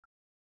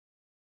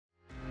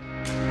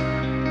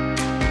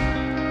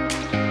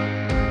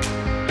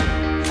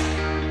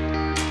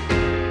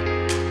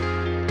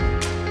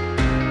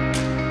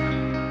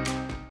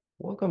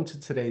welcome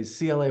to today's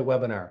CLA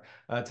webinar.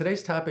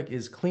 Today's topic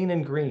is Clean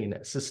and Green,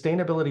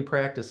 Sustainability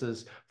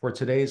Practices for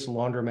Today's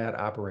Laundromat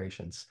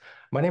Operations.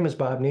 My name is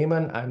Bob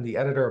Neiman. I'm the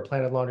editor of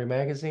Planet Laundry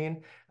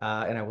Magazine,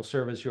 and I will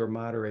serve as your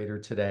moderator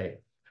today.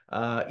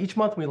 Each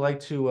month we like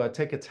to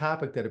take a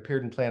topic that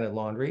appeared in Planet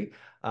Laundry,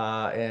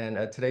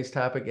 and today's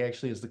topic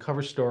actually is the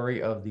cover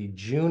story of the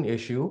June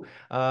issue,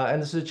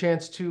 and this is a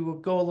chance to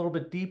go a little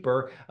bit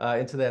deeper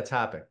into that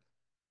topic.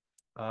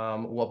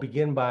 We'll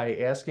begin by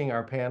asking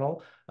our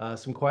panel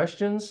some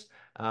questions,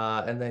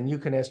 and then you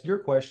can ask your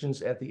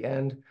questions at the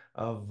end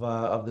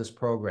of this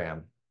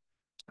program.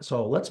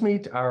 So let's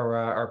meet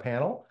our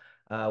panel.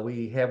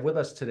 We have with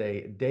us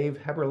today Dave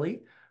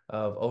Heberly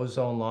of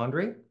Ozone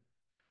Laundry,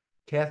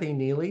 Kathy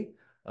Neely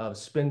of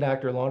Spin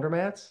Doctor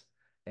Laundromats,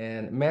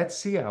 and Matt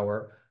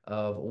Seauer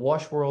of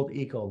Washworld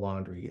Eco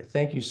Laundry.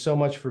 Thank you so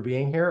much for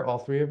being here, all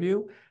three of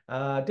you.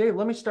 Dave,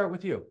 let me start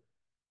with you.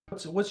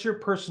 What's your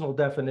personal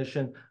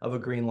definition of a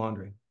green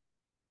laundry?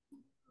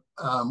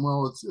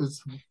 Well,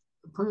 it's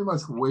pretty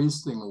much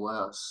wasting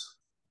less,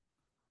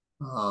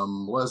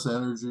 less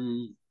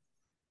energy,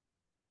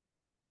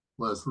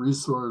 less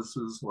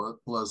resources,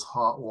 less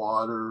hot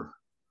water,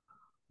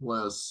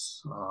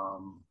 less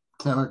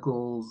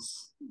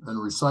chemicals, and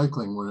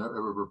recycling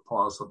whenever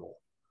possible.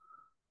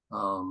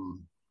 And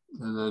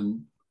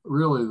then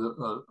really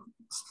the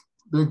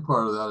big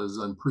part of that is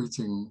then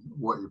preaching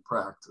what you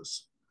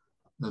practice,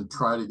 and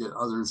try to get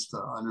others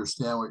to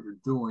understand what you're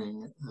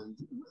doing,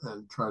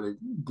 and try to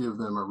give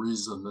them a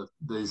reason that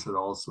they should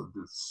also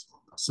do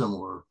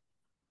similar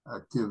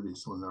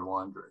activities when they're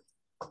laundering.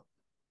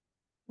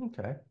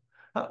 Okay.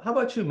 How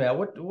about you, Matt?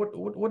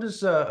 What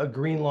does a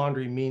green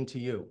laundry mean to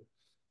you?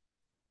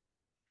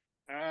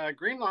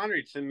 Green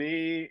laundry to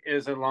me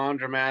is a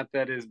laundromat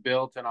that is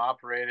built and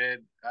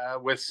operated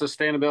with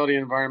sustainability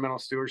and environmental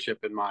stewardship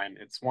in mind.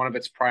 It's one of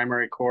its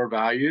primary core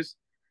values,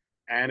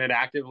 and it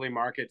actively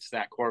markets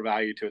that core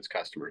value to its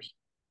customers.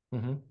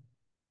 Mm-hmm.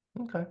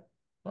 Okay.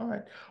 All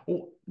right.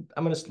 Well,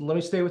 let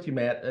me stay with you,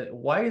 Matt.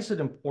 Why is it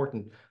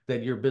important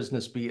that your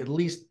business be at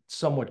least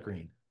somewhat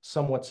green,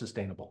 somewhat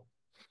sustainable?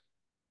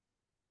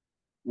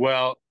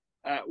 Well,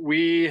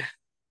 we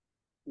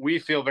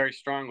feel very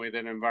strongly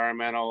that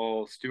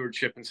environmental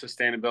stewardship and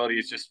sustainability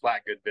is just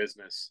flat good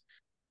business.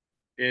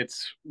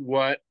 It's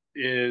what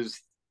is,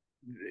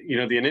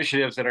 the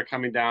initiatives that are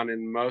coming down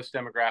in most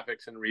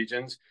demographics and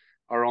regions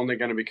are only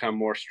going to become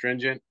more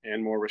stringent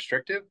and more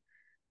restrictive.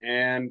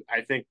 And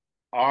I think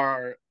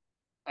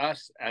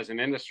us as an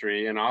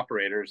industry and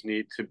operators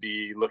need to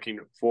be looking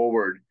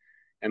forward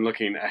and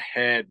looking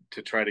ahead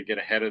to try to get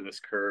ahead of this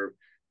curve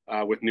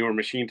with newer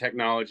machine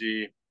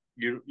technology,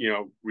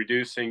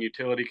 reducing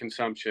utility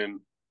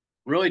consumption,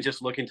 really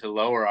just looking to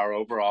lower our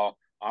overall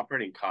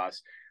operating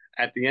costs.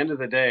 At the end of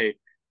the day,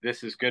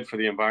 this is good for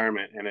the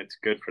environment and it's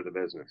good for the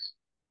business.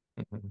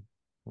 Mm-hmm.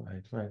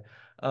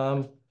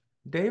 Right.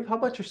 Dave, how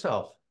about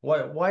yourself?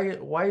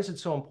 Why is it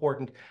so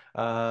important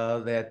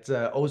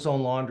that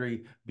Ozone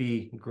Laundry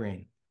be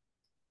green?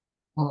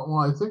 Well,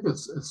 I think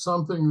it's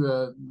something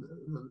that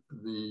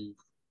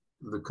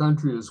the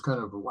country is kind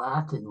of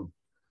lacking,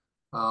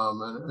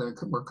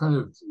 and we're kind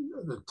of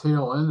at the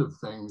tail end of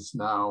things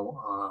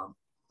now.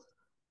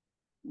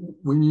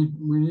 We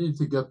need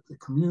to get the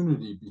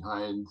community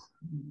behind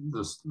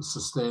the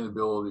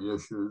sustainability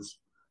issues,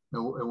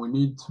 and we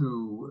need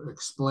to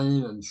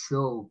explain and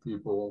show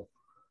people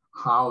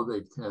how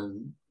they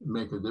can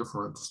make a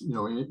difference,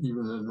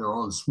 even in their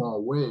own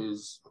small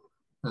ways.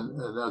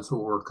 And that's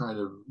what we're kind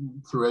of,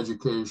 through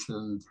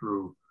education,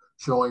 through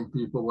showing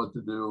people what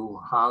to do,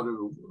 how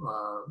to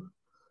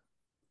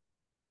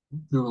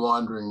do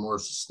laundering more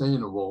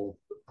sustainable.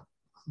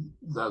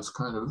 That's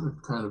kind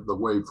of the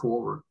way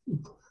forward.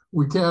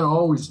 We can't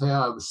always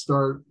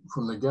start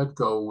from the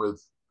get-go with,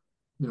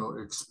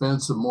 more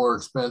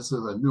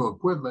expensive and new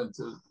equipment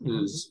that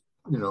is,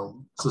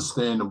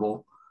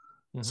 sustainable.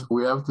 Mm-hmm. So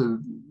we have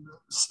to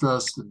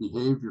stress the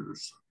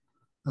behaviors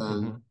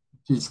and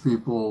teach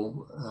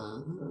people,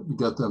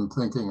 get them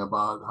thinking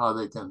about how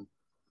they can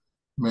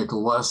make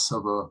less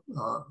of a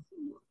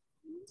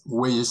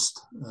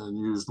waste and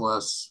use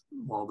less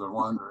while they're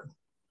laundering.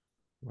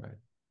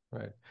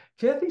 Right.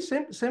 Kathy,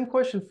 same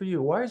question for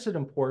you. Why is it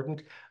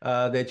important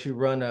that you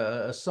run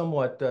a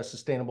somewhat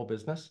sustainable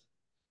business?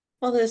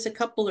 Well, there's a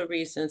couple of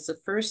reasons. The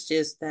first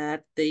is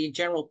that the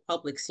general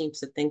public seems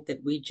to think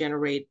that we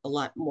generate a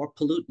lot more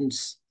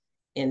pollutants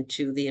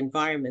into the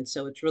environment.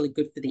 So it's really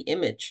good for the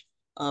image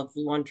of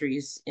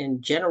laundries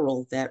in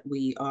general that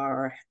we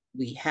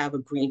have a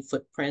green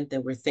footprint,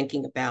 that we're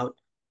thinking about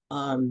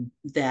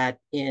that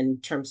in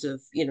terms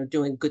of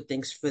doing good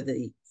things for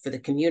the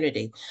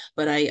community.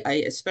 But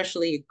I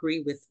especially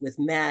agree with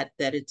Matt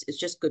that it's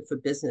just good for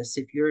business.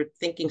 If you're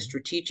thinking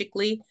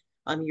strategically,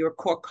 your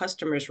core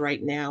customers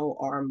right now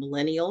are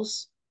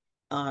millennials.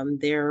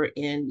 They're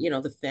in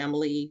the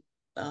family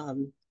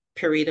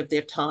period of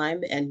their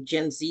time, and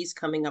Gen Z's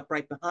coming up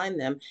right behind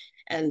them,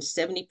 and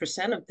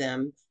 70% of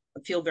them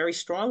feel very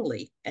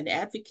strongly and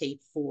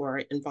advocate for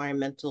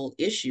environmental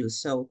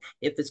issues. So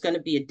if it's going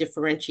to be a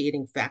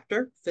differentiating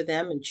factor for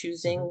them in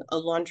choosing a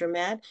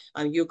laundromat,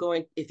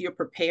 if you're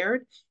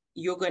prepared,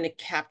 you're going to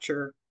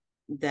capture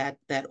that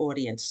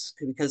audience,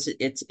 because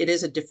it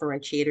is a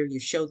differentiator. You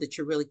show that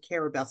you really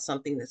care about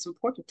something that's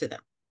important to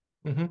them.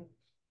 Mm-hmm.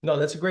 No,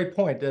 that's a great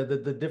point.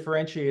 The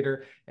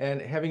differentiator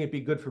and having it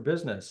be good for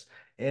business.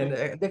 And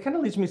that kind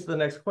of leads me to the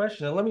next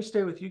question. And let me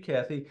stay with you,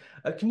 Kathy.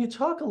 Can you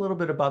talk a little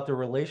bit about the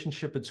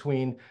relationship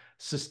between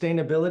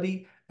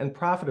sustainability and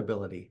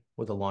profitability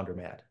with a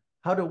laundromat?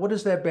 What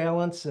is that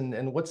balance,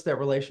 and what's that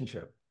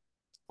relationship?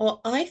 Well,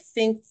 I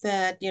think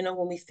that,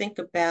 when we think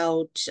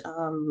about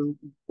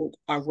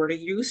our water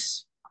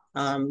use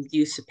of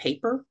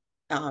paper,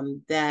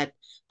 that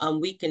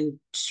we can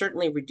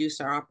certainly reduce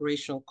our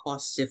operational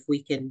costs if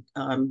we can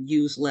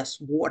use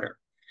less water.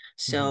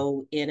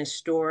 So in a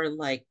store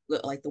like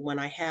the one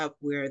I have,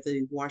 where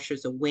the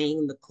washers are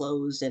weighing the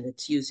clothes and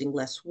it's using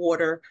less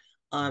water,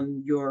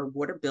 your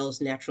water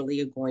bills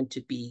naturally are going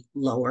to be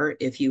lower.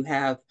 If you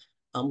have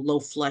low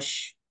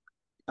flush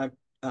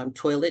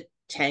toilet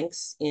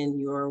tanks in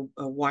your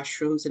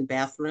washrooms and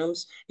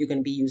bathrooms, you're going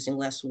to be using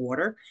less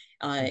water.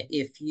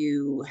 If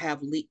you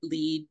have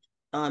LED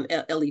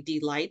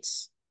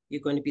lights,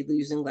 you're going to be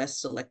using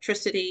less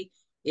electricity.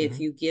 If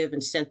you give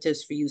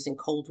incentives for using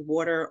cold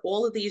water,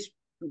 all of these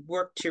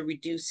work to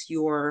reduce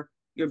your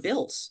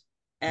bills.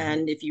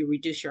 And if you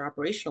reduce your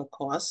operational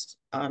costs,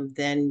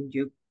 then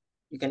you're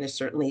going to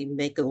certainly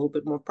make a little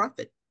bit more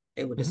profit,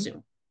 I would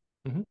assume.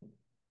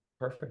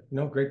 Perfect.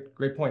 No,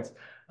 great points.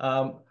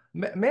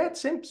 Matt,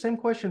 same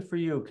question for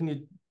you. Can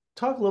you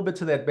talk a little bit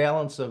to that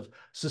balance of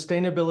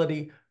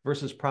sustainability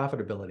versus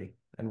profitability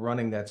and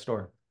running that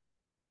store?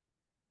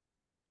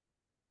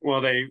 Well,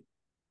 they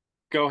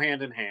go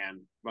hand in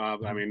hand,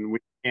 Bob. I mean, we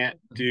can't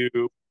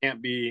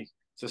be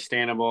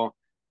sustainable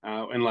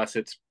unless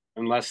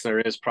there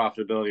is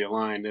profitability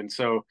aligned. And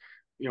so,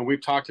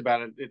 we've talked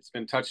about it. It's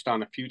been touched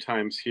on a few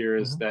times here,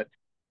 is that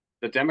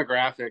the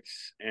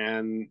demographics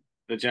and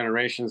the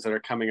generations that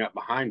are coming up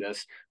behind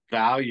us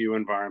value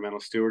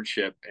environmental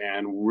stewardship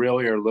and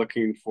really are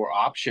looking for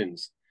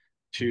options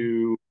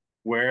to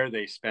where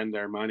they spend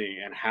their money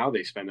and how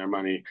they spend their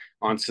money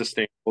on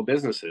sustainable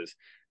businesses.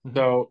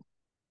 So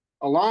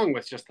along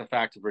with just the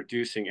fact of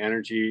reducing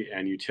energy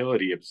and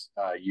utility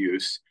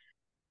use,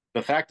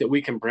 the fact that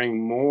we can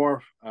bring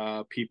more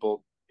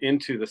people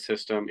into the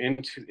system,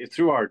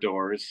 through our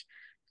doors,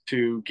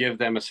 to give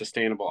them a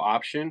sustainable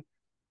option,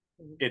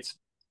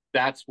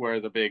 that's where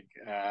the big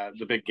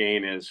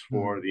gain is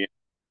for the.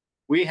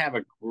 We have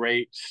a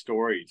great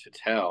story to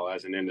tell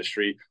as an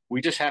industry. We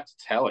just have to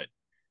tell it,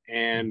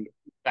 and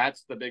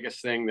that's the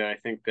biggest thing that I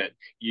think that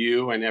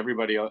you and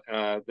everybody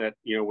that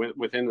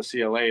within the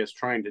CLA is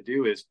trying to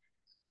do, is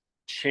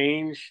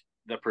change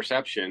the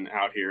perception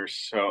out here,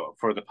 so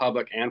for the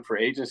public and for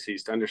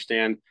agencies to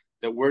understand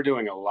that we're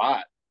doing a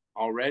lot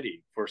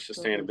already for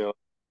sustainability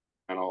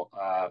and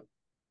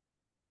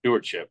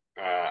stewardship.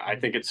 I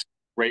think it's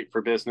great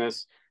for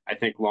business. I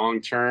think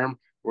long term,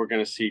 we're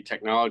going to see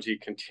technology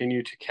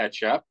continue to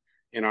catch up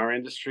in our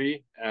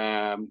industry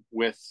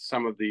with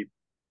some of the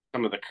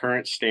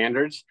current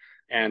standards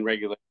and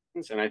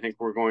regulations. And I think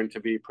we're going to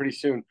be pretty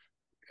soon,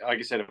 like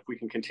I said, if we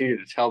can continue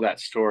to tell that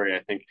story,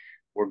 I think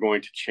we're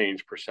going to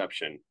change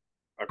perception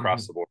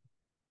across the board.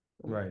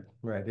 Right.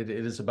 It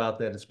is about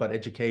that. It's about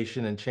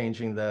education and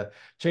changing the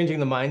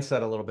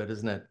mindset a little bit,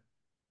 isn't it?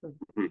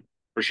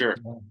 For sure.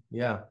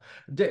 Yeah.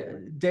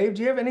 Dave,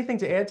 do you have anything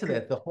to add to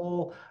that? The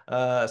whole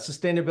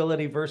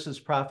sustainability versus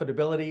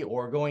profitability,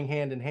 or going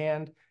hand in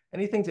hand?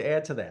 Anything to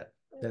add to that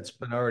that's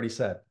been already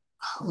said?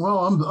 Well,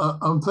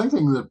 I'm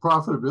thinking that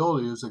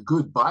profitability is a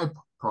good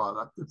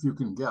byproduct if you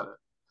can get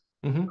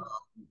it.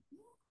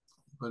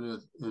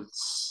 But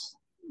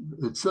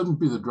it shouldn't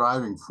be the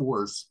driving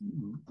force,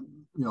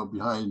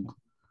 behind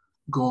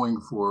going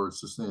for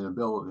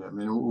sustainability. I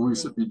mean, we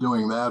should be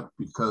doing that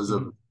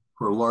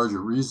for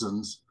larger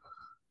reasons,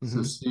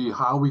 to see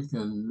how we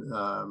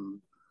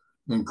can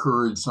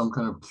encourage some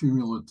kind of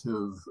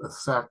cumulative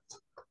effect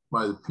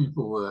by the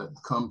people that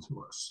come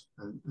to us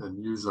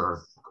and use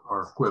our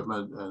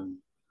equipment, and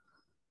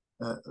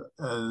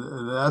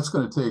that's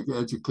going to take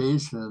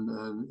education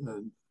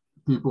and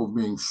people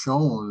being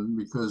shown,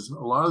 because a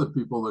lot of the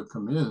people that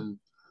come in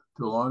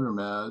to a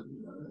laundromat,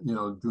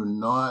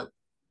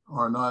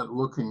 are not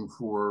looking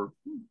for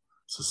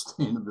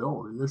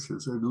sustainability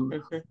issues.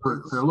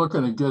 They're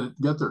looking to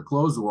get their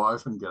clothes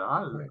washed and get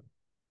out of there.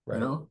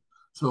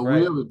 So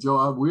we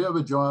have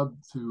a job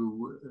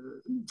to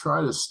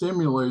try to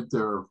stimulate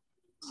their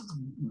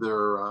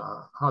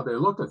how they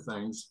look at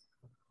things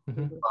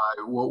by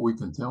what we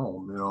can tell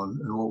them,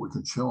 and what we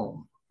can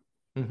show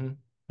them.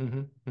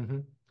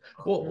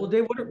 Well,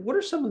 Dave, what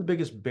are some of the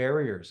biggest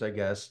barriers, I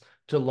guess,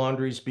 to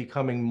laundries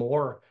becoming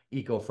more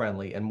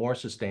eco-friendly and more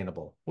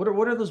sustainable? What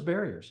are those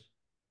barriers?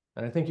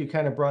 And I think you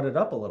kind of brought it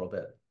up a little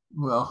bit.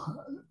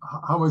 Well,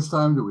 how much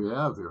time do we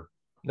have here?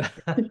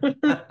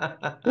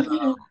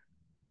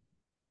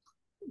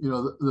 you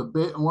know,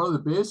 one of the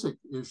basic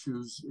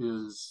issues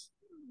is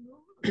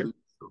the use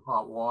of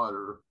hot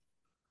water.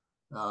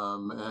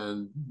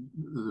 And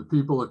the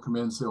people that come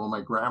in say, well,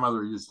 my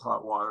grandmother used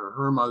hot water,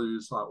 her mother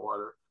used hot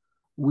water.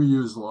 We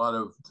use a lot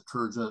of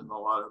detergent and a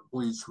lot of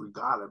bleach. We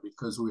got it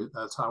because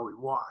that's how we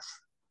wash.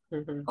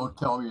 Don't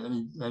tell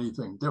me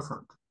anything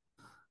different.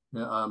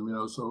 Yeah, you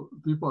know, so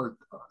people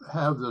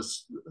have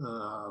this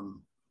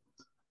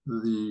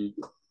the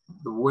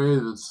way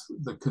that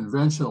the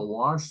conventional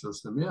wash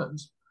system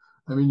is.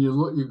 I mean,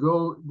 you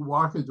go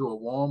walk into a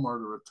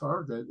Walmart or a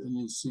Target and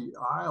you see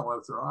aisle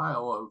after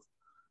aisle of,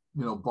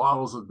 you know,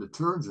 bottles of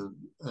detergent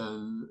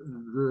and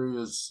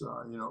various,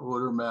 you know,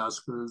 odor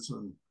maskers,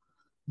 and,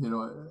 you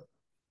know,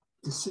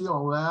 you see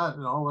all that,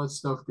 and all that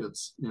stuff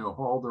gets, you know,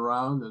 hauled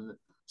around. And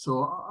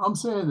so I'm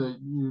saying that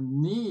you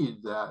need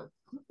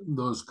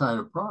those kind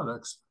of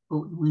products,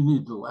 but we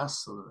need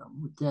less of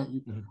them. We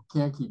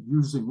can't keep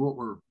using what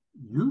we're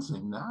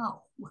using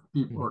now, when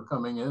people are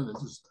coming in and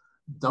just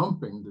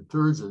dumping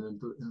detergent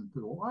into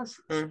the washers.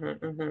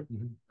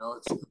 You know,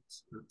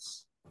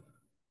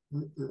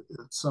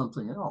 it's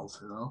something else,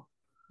 you know.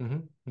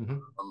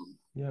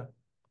 Yeah.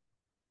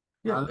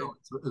 I know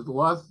it's a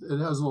lot. It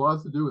has a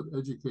lot to do with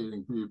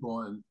educating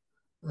people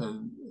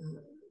and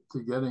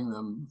to getting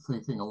them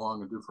thinking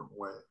along a different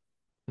way.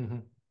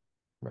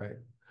 Right.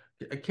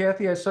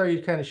 Kathy, I saw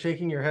you kind of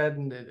shaking your head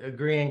and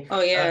agreeing.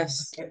 Oh,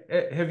 yes.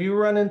 Have you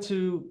run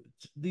into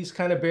these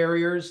kind of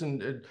barriers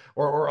and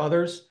or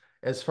others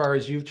as far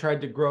as you've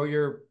tried to grow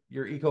your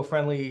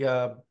eco-friendly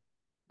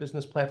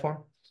business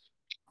platform?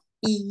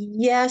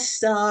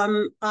 Yes,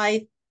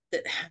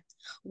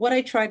 what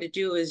I try to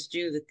do is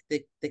do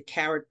the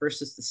carrot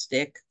versus the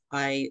stick.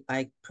 I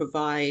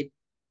provide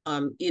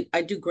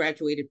I do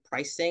graduated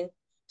pricing.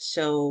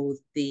 So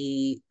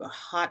the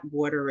hot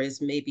water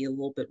is maybe a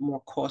little bit more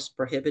cost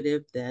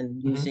prohibitive than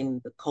using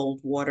the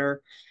cold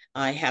water.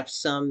 I have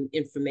some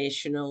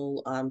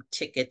informational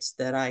tickets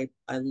that I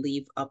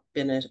leave up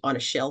on a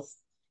shelf,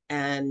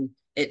 and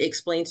it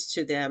explains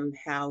to them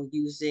how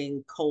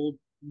using cold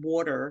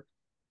water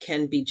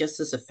can be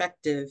just as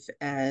effective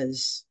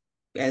as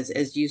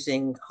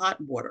using hot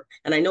water.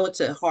 And I know it's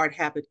a hard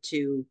habit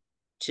to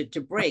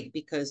break,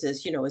 because,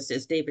 as you know, as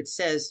David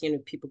says, you know,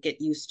 people get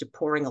used to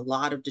pouring a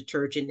lot of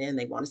detergent in.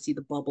 They want to see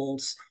the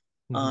bubbles.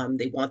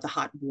 They want the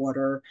hot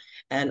water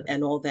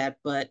and all that.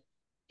 But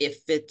if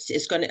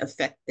it's going to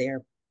affect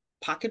their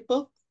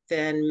pocketbook,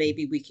 then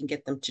maybe we can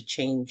get them to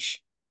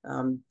change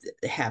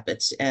the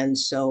habits. And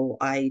so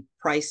I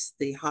price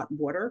the hot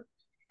water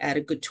at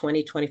a good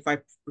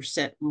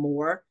 20-25%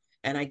 more.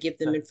 And I give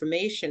them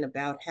information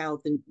about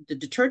how the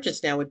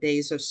detergents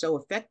nowadays are so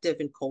effective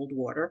in cold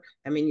water.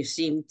 I mean, you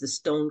see the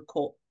Stone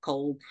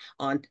Cold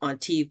on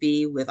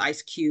TV with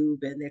Ice Cube,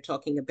 and they're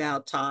talking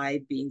about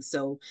Tide being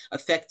so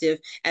effective.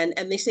 And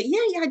they say,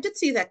 yeah, I did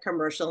see that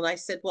commercial. And I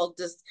said, well,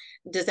 does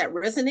that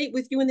resonate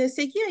with you? And they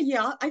say,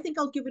 yeah, I think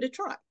I'll give it a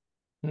try.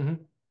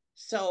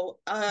 So,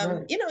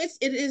 you know,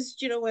 it is,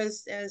 you know,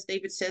 as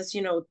David says,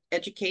 you know,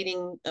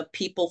 educating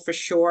people for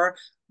sure.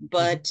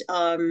 But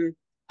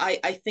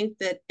I think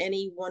that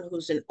anyone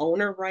who's an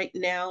owner right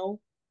now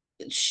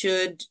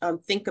should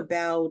think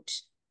about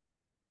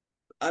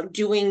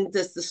doing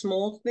the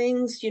small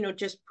things, you know,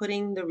 just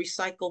putting the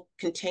recycled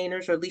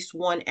containers, or at least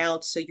one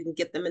out, so you can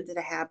get them into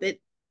the habit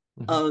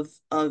of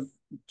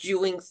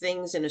doing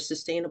things in a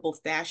sustainable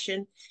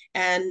fashion,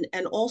 and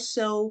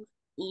also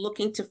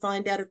looking to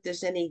find out if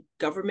there's any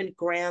government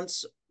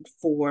grants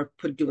for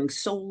doing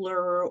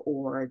solar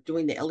or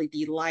doing the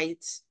LED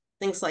lights,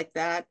 things like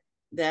that,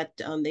 that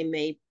they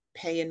may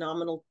pay a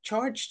nominal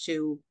charge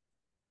to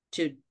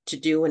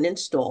do and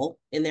install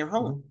in their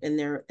home, in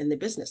their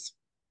business.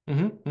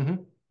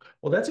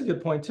 Well, that's a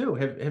good point too.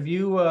 Have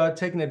you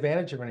taken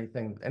advantage of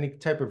anything, any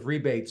type of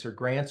rebates or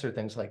grants or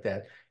things like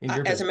that in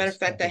your business? As a matter of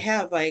fact, I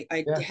have. I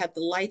had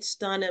the lights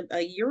done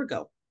a year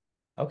ago.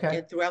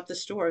 Okay. Throughout the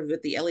store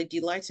with the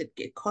LED lights,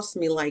 it cost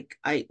me like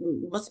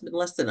must have been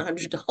less than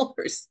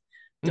 $100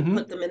 to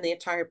put them in the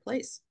entire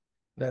place.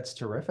 That's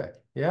terrific.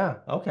 Yeah.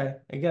 Okay.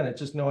 Again, it's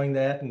just knowing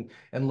that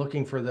and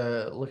looking for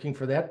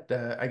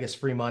that I guess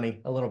free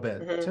money a little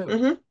bit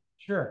too.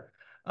 Sure.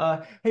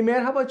 Hey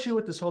man, how about you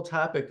with this whole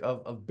topic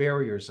of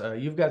barriers?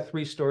 You've got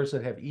 3 stores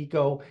that have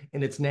eco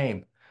in its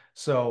name.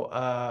 So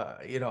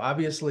you know,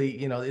 obviously,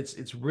 you know,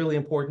 it's really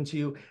important to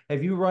you.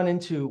 Have you run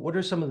into, what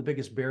are some of the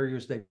biggest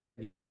barriers that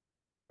you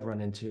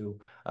run into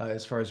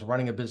as far as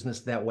running a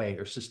business that way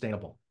or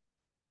sustainable?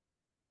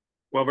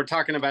 Well, we're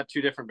talking about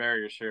 2 different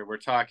barriers here. We're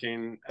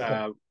talking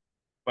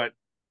what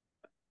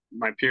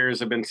my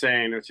peers have been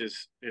saying, which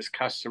is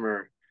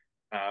customer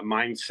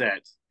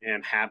mindset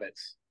and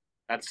habits.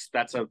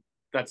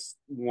 That's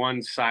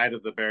one side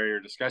of the barrier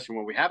discussion.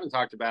 What we haven't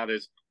talked about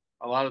is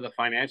a lot of the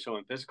financial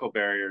and physical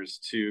barriers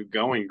to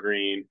going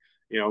green.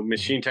 You know,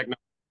 machine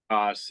technology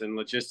costs and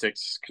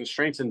logistics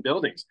constraints in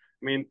buildings.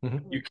 I mean,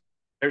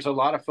 there's a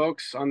lot of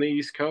folks on the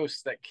East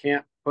Coast that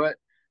can't put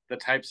the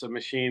types of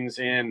machines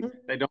in.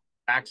 They don't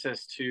have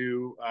access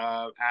to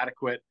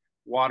adequate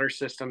water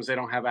systems. They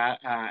don't have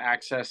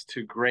access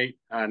to great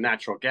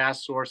natural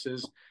gas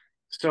sources.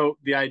 So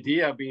the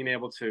idea of being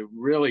able to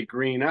really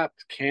green up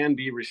can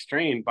be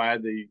restrained by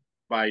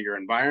your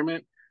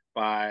environment,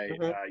 by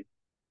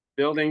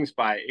buildings,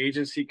 by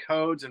agency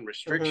codes and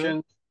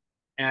restrictions.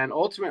 And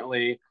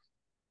ultimately,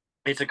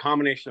 it's a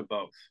combination of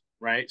both,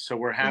 right? So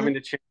we're having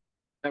to change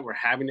that. We're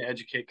having to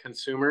educate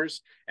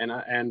consumers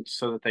and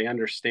so that they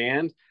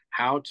understand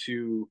how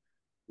to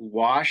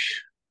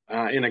wash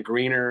in a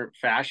greener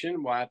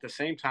fashion, while at the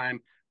same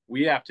time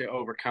we have to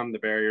overcome the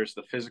barriers,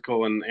 the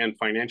physical and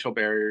financial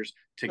barriers,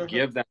 to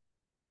give them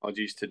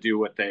technologies to do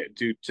what they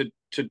do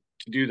to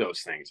do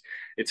those things.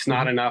 It's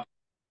not enough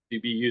to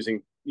be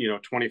using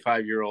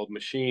 25-year-old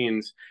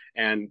machines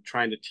and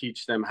trying to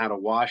teach them how to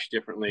wash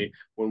differently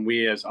when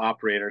we as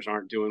operators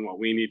aren't doing what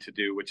we need to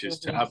do, which is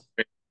to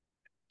upgrade,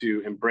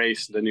 to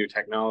embrace the new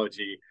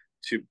technology,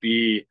 to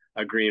be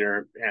a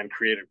greener and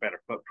create a better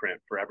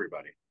footprint for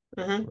everybody.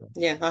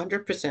 Yeah,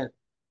 100%.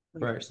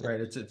 Right.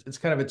 It's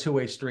kind of a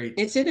two-way street.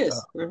 It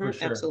is. For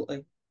sure.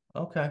 Absolutely.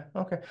 Okay.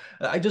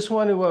 I just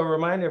want to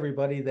remind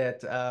everybody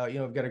that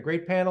we've got a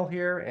great panel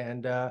here,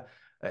 and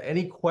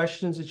any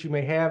questions that you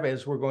may have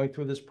as we're going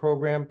through this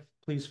program,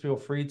 please feel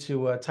free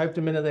to type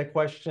them into that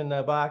question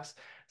box,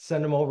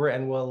 send them over,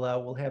 and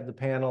we'll have the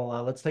panel.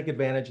 Let's take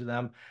advantage of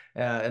them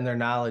and their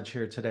knowledge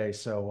here today.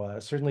 So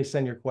certainly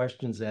send your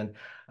questions in.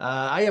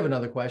 I have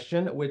another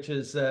question, which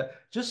is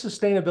just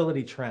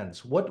sustainability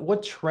trends.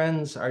 What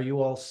trends are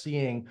you all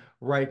seeing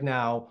right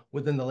now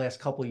within the last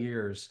couple of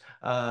years?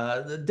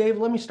 Dave,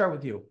 let me start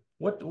with you.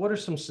 What are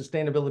some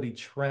sustainability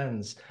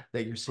trends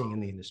that you're seeing in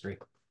the industry?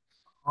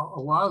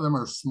 A lot of them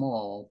are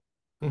small.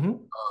 The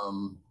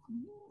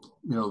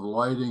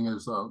lighting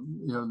is,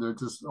 they're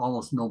just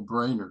almost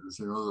no-brainers.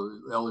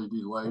 The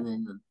LED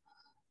lighting,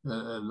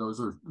 and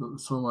those are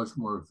so much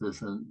more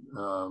efficient.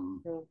 But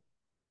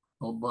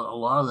a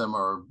lot of them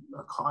are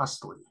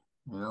costly,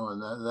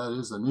 and that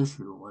is an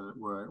issue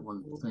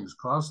when things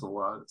cost a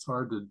lot. It's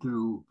hard to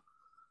do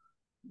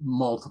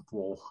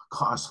multiple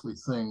costly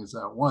things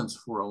at once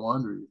for a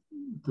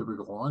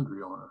typical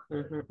laundry owner.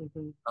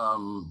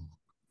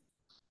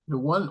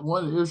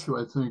 One issue,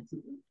 I think,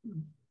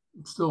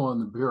 still on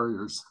the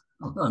barriers,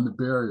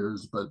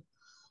 but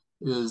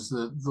is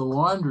that the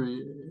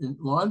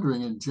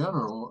laundering in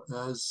general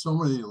has so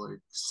many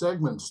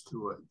segments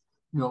to it.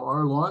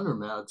 Our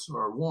laundromats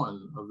are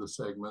one of the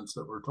segments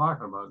that we're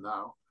talking about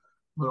now,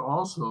 but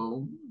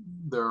also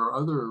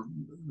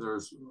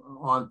there's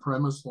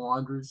on-premise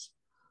laundries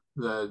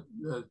that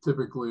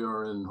typically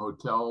are in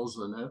hotels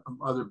and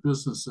other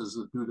businesses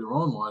that do their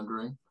own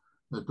laundering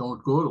that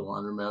don't go to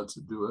laundromats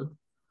to do it.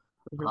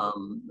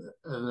 And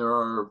there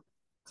are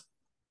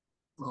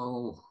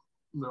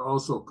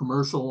also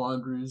commercial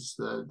laundries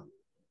that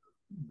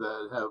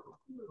have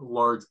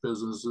large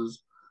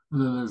businesses,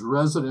 and then there's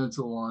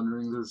residential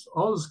laundering. There's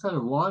all this kind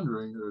of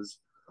laundering. There's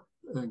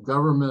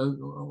government,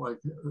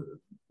 like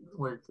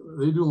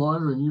they do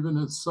laundering even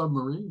at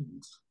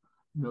submarines.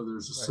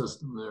 There's a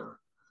system there.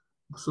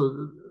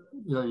 So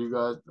you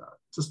got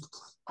just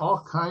all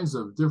kinds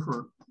of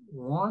different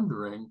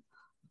laundering.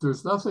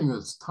 There's nothing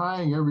that's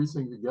tying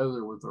everything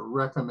together with a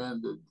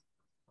recommended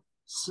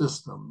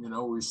system.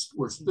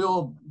 We're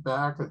still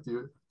back at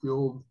the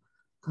old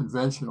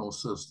conventional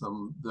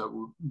system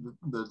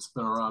that's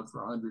been around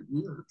for 100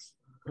 years.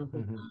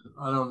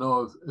 I don't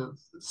know if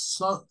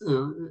some,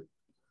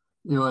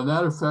 and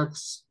that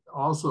affects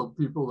also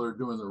people that are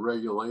doing the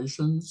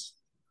regulations.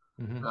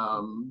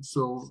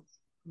 So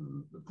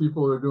the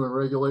people that are doing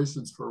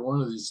regulations for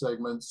one of these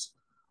segments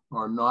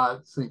are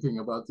not thinking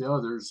about the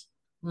others.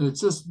 And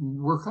it's just,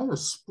 we're kind of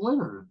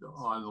splintered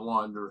on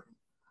laundering,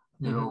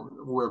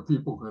 where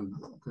people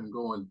can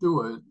go and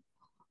do it.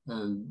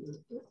 And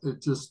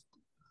it just,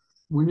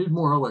 we need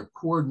more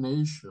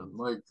coordination.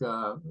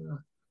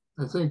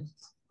 I think,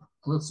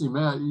 let's see,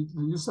 Matt,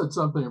 you said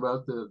something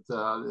about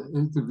that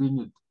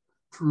inconvenient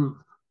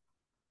truth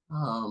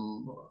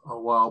a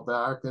while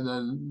back. And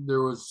then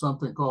there was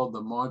something called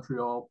the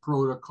Montreal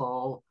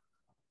Protocol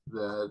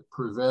that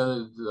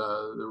prevented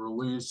the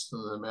release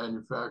and the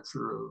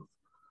manufacture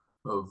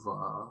of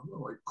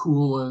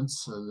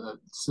coolants, and that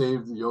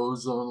saved the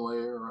ozone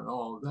layer and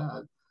all of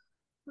that.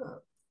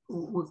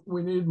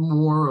 We need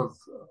more of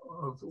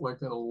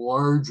a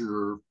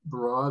larger,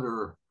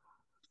 broader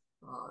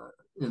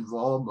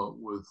involvement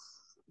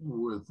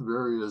with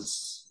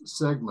various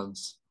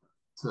segments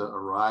to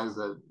arrive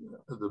at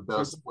the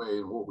best way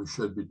and what we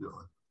should be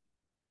doing.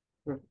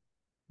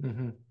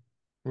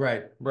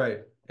 Right.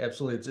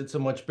 Absolutely. It's a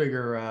much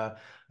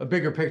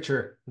bigger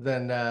picture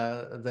than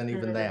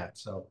even that.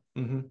 So,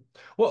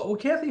 well,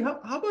 Kathy, how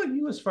about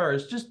you as far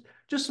as just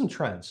some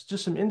trends,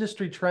 just some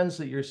industry trends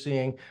that you're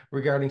seeing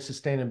regarding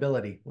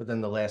sustainability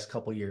within the last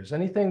couple of years?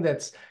 Anything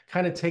that's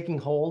kind of taking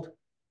hold?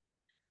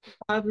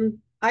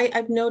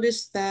 I've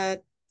noticed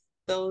that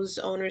those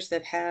owners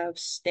that have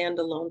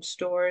standalone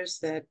stores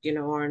that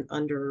aren't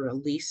under a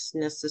lease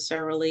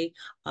necessarily,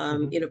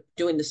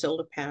 doing the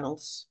solar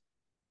panels.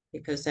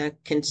 because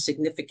that can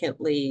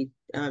significantly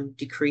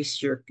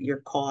decrease your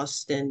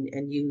cost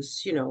and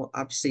use,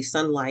 obviously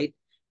sunlight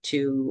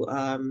to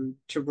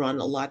run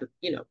a lot of,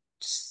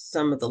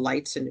 some of the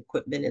lights and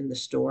equipment in the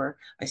store.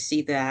 I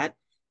see that.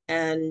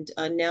 And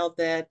now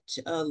that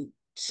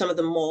some of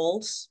the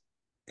malls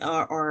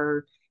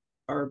are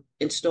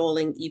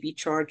installing EV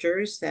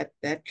chargers,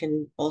 that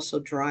can also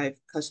drive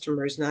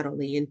customers not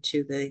only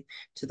into the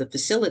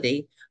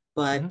facility,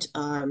 but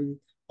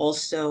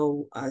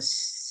also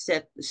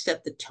set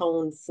the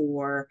tone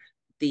for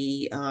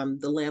the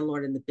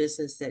landlord and the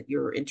business that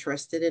you're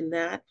interested in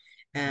that,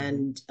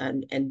 and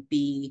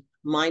be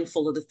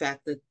mindful of the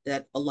fact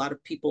that a lot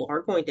of people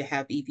are going to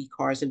have EV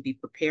cars, and be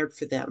prepared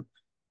for them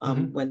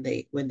when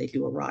they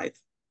do arrive.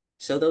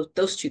 So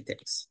those two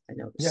things I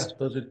noticed. Yeah,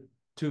 those are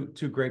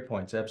two great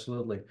points.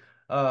 Absolutely.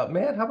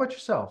 Matt, how about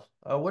yourself?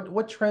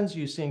 What trends are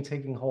you seeing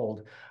taking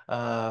hold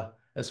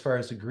as far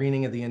as the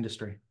greening of the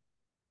industry?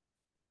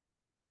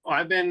 Well,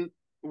 I've been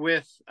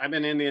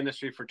in the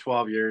industry for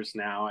 12 years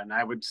now, and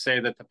I would say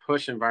that the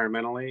push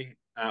environmentally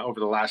over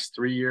the last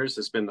 3 years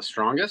has been the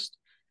strongest.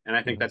 And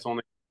I think that's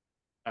only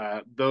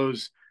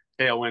those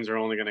tailwinds are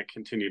only going to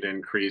continue to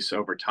increase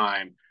over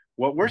time.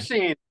 What we're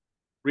seeing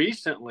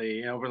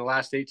recently over the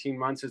last 18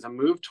 months is a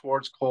move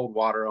towards cold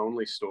water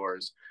only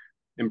stores,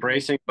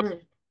 embracing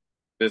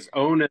this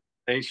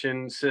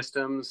ozonization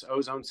systems,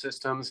 ozone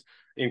systems,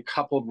 and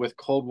coupled with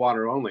cold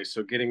water only.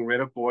 So getting rid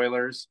of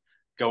boilers,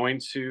 going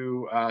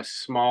to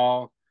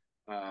small,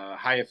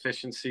 high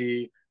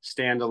efficiency,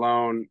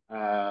 standalone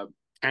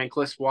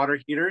tankless water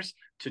heaters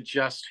to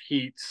just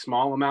heat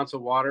small amounts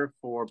of water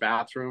for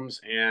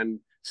bathrooms and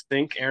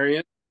sink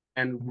areas,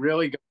 and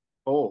really go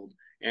cold.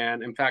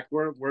 And in fact,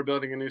 we're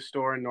building a new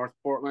store in North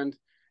Portland,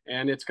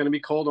 and it's going to be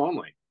cold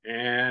only.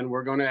 And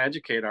we're going to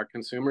educate our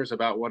consumers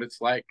about what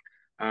it's like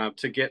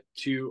to get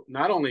to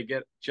not only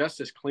get just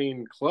as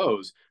clean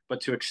clothes,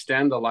 but to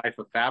extend the life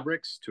of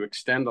fabrics, to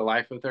extend the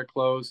life of their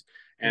clothes,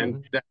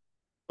 and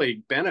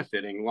really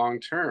benefiting long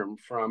term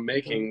from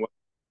making a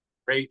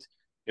great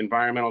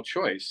environmental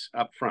choice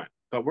up front.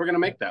 But we're going to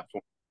make that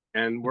for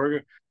them. And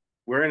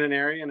we're in an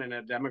area and in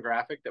a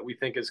demographic that we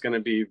think is going to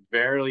be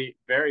very,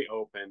 very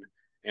open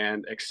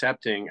and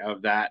accepting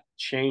of that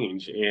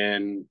change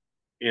in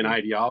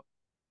ideology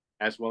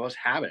as well as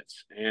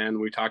habits. And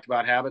we talked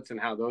about habits and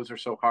how those are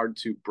so hard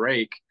to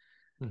break.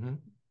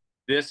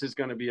 This is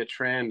going to be a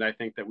trend, I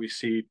think, that we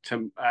see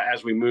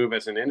as we move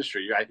as an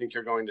industry. I think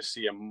you're going to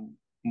see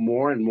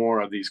more and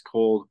more of these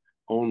cold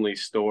only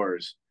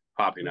stores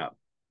popping up.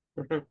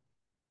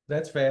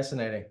 That's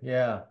fascinating.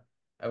 Yeah,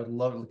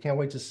 can't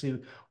wait to see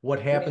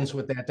what happens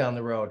with that down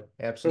the road.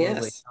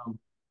 Absolutely. Yes.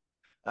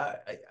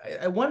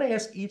 I want to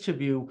ask each of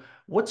you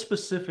what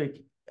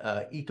specific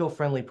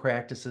eco-friendly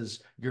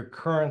practices you're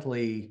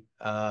currently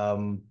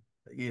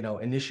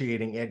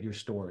initiating at your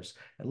stores.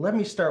 And let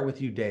me start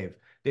with you, Dave.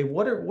 Dave,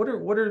 what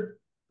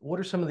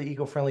are some of the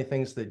eco-friendly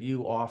things that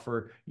you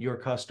offer your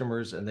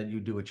customers and that you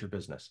do at your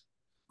business?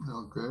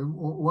 Okay.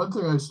 Well, one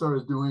thing I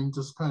started doing,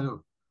 just kind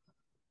of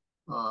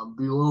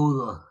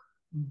below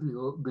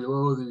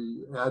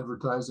the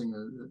advertising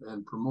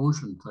and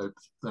promotion type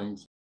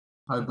things,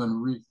 I've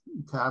been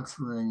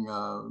recapturing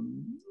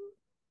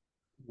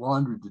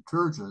laundry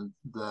detergent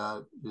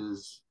that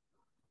is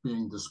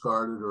being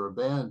discarded or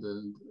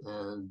abandoned,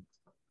 and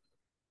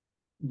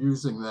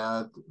using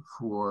that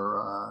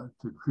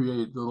to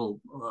create little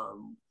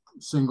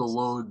single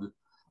load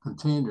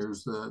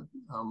containers that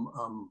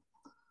I'm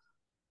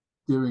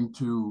giving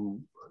to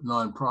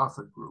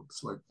nonprofit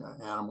groups like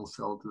animal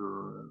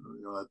shelter,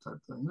 that type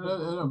of thing.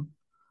 And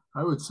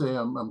I would say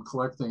I'm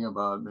collecting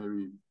about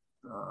maybe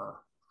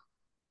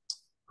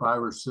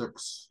 5 or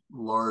 6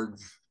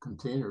 large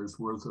containers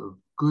worth of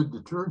good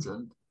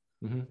detergent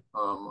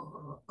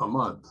a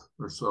month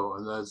or so,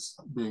 and that's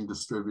being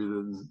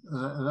distributed,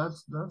 and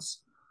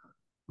that's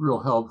real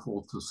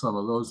helpful to some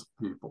of those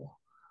people.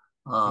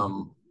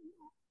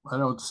 I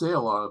don't say a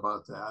lot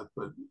about that,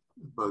 but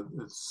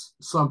it's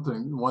one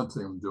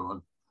thing I'm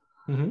doing.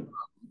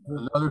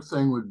 Another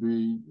thing would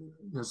be,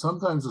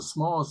 sometimes the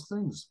smallest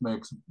things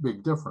makes a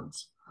big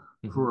difference.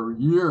 For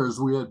years,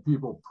 we had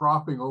people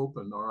propping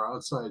open our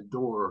outside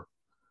door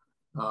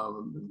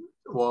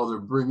while they're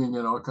bringing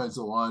in all kinds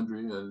of laundry,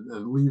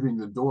 and leaving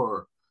the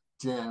door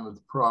jammed,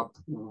 propped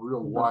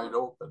real wide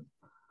open.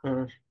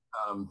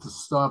 To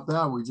stop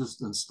that, we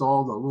just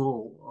installed a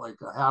little,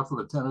 like a half of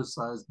a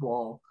tennis-sized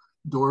ball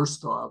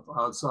doorstop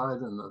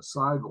outside in the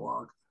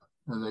sidewalk,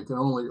 and they can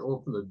only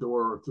open the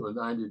door to a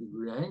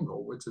 90-degree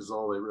angle, which is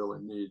all they really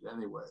need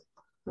anyway.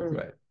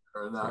 Right.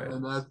 And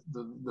that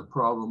the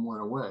problem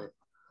went away.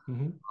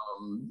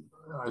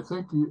 I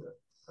think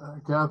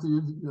Kathy,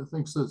 you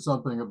think said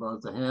something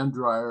about the hand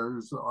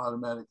dryers, the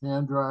automatic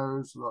hand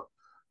dryers.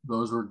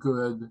 Those were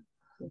good.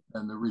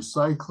 And the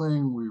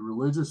recycling, we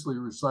religiously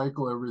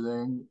recycle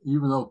everything,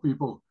 even though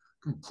people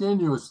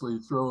continuously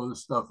throw the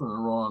stuff in the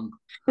wrong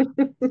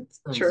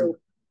things. True.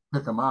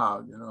 Pick them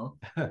out,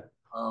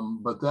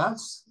 but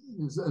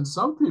and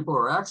some people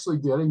are actually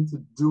getting to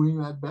doing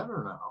that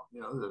better now.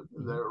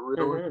 They're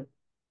really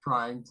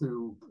trying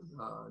to,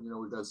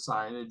 we got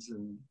signage,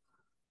 and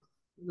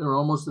they're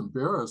almost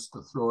embarrassed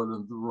to throw it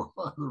in the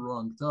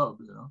wrong tub,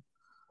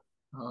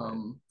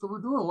 So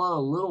we're doing a lot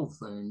of little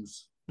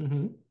things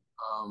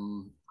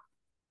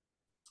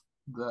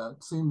that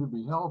seem to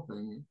be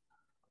helping,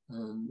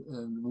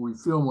 and we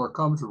feel more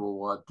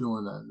comfortable about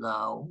doing that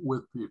now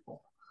with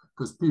people,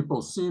 because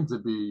people seem to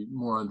be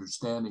more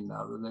understanding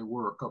now than they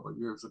were a couple of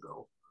years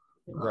ago.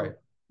 Right.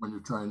 When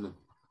you're trying to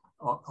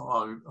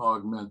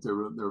augment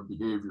their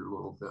behavior a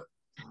little bit.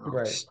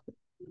 Right.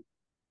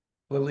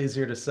 A little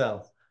easier to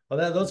sell.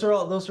 Well, those are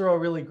all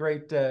really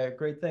great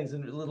things,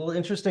 and little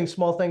interesting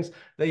small things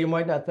that you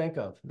might not think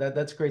of.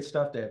 That's great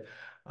stuff, Dave.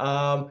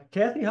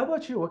 Kathy, how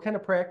about you? What kind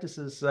of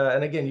practices?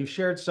 And again, you've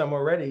shared some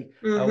already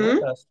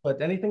with us,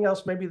 but anything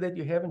else maybe that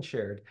you haven't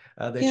shared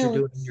that you're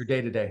doing in your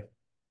day to day?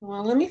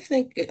 Well, let me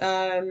think.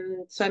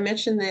 So I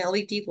mentioned the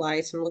LED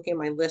lights. I'm looking at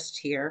my list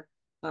here.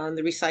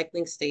 The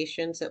recycling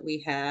stations that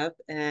we have,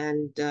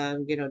 and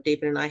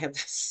David and I have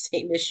the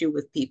same issue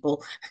with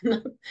people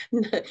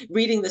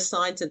reading the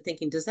signs and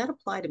thinking, does that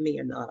apply to me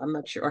or not? I'm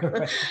not sure.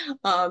 Right.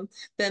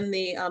 Then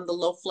the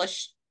low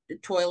flush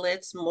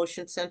toilets,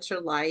 motion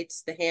sensor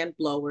lights, the hand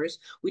blowers.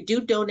 We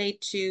do donate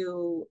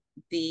to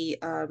the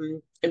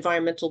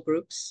environmental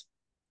groups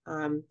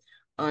on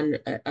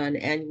an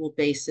annual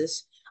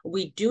basis.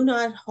 We do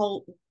not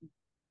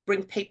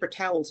bring paper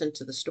towels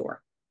into the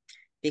store,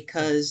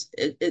 because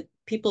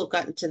people have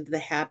gotten into the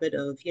habit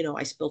of,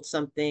 I spilled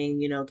something,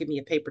 give me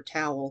a paper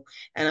towel.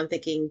 And I'm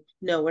thinking,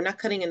 no, we're not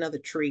cutting another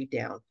tree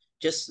down.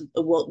 Just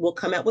we'll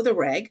come out with a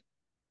rag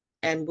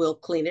and we'll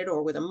clean it,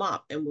 or with a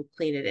mop and we'll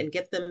clean it, and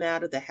get them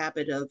out of the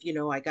habit of,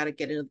 I got to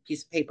get another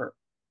piece of paper,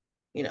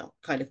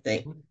 kind of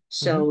thing.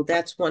 So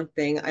that's one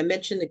thing. I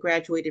mentioned the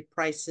graduated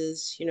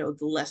prices, the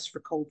less for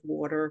cold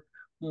water,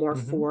 more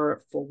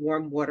for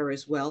warm water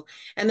as well.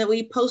 And then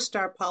we post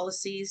our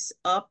policies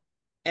up,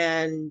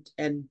 and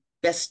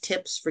best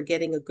tips for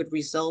getting a good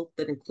result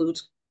that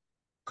includes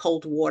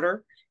cold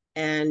water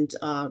and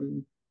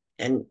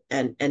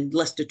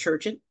less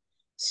detergent.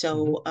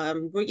 So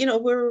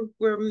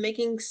we're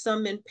making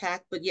some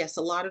impact, but yes,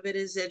 a lot of it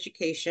is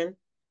education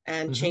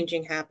and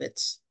changing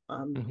habits.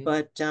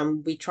 But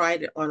we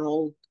tried it on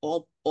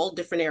all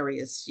different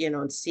areas,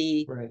 and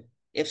see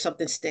if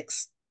something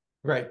sticks.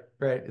 Right.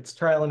 It's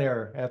trial and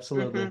error.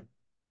 Absolutely.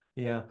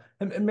 Yeah.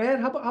 And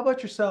Matt, how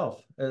about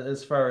yourself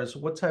as far as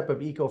what type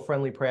of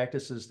eco-friendly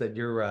practices that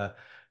you're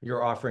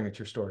offering at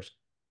your stores?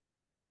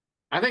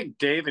 I think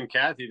Dave and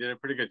Kathy did a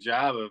pretty good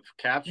job of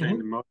capturing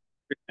the most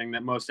everything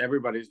that most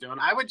everybody's doing.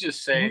 I would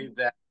just say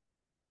that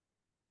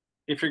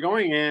if you're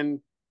going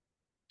in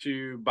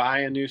to buy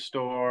a new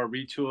store,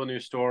 retool a new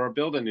store, or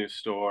build a new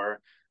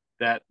store,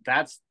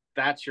 that's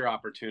your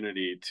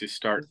opportunity to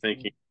start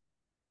thinking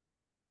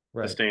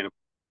sustainable.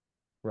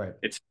 Right.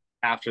 It's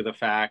after the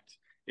fact.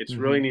 It's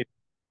really neat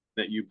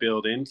that you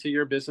build into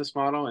your business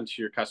model, into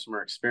your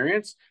customer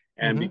experience,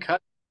 and because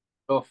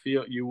you'll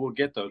feel you will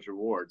get those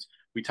rewards.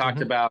 We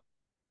talked about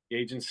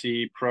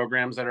agency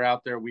programs that are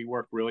out there. We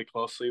work really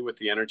closely with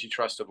the Energy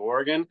Trust of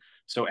Oregon.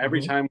 So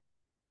every time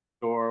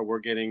we're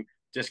getting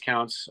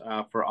discounts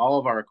for all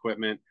of our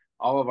equipment,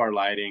 all of our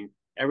lighting.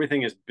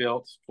 Everything is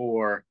built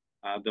for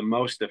the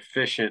most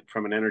efficient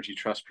from an Energy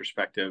Trust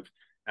perspective.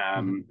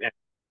 And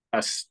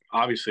us,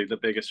 obviously, the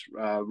biggest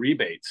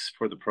rebates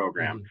for the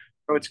program.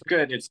 So it's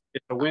good. It's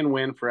a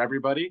win-win for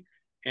everybody.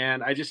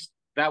 And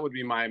that would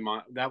be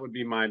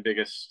my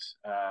biggest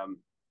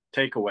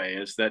takeaway,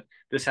 is that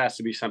this has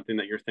to be something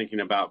that you're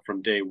thinking about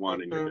from day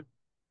one in your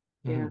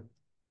business.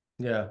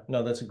 Yeah,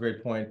 no, that's a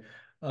great point.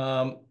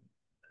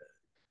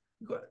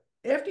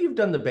 After you've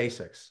done the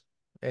basics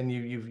and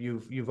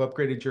you've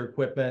upgraded your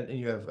equipment and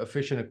you have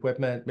efficient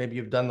equipment, maybe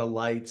you've done the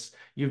lights,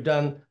 you've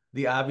done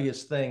the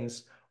obvious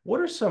things, what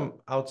are some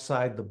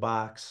outside the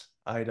box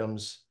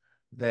items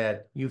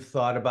that you've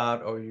thought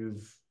about, or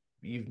you've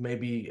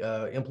maybe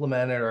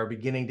implemented or are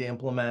beginning to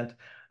implement?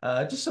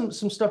 Just some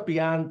stuff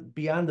beyond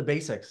the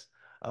basics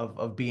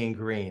of being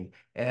green.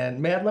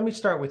 And Matt, let me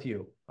start with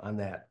you on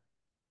that.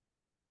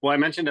 Well, I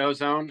mentioned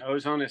ozone.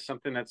 Ozone is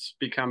something that's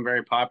become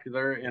very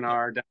popular in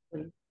our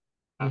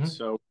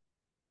so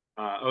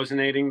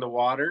ozonating the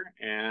water,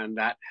 and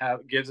that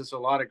gives us a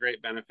lot of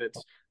great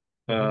benefits.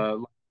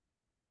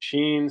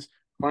 Machines,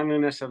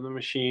 cleanliness of the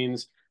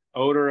machines,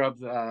 odor of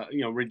the,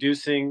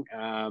 reducing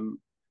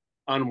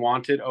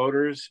unwanted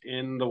odors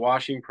in the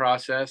washing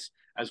process,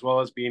 as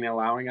well as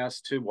allowing us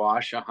to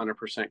wash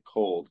 100%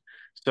 cold.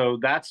 So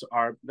that's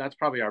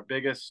probably our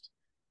biggest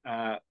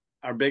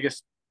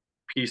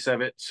piece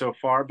of it so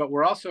far. But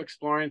we're also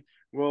exploring.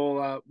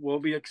 We'll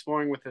be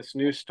exploring with this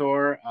new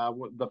store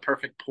the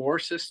Perfect Pour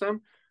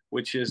system,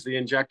 which is the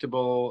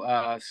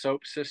injectable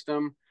soap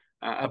system,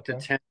 up to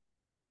 10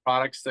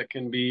 products that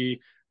can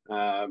be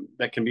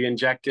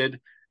injected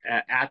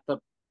at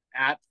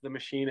the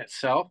machine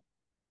itself.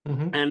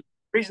 And the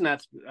reason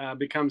that's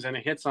becomes and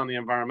it hits on the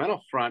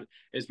environmental front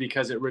is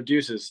because it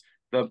reduces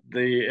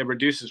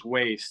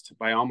waste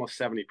by almost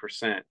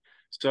 70%.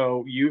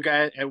 So you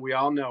guys, and we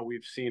all know,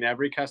 we've seen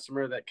every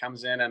customer that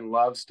comes in and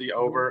loves the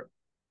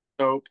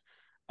soap,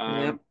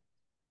 Yep.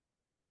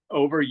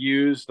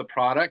 overuse the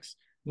products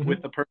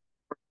with Mhm. the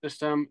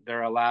system.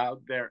 They're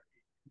allowed there.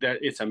 That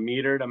it's a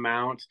metered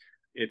amount.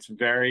 It's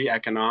very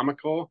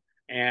economical,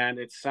 and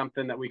it's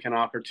something that we can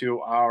offer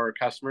to our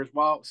customers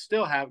while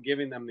still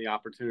giving them the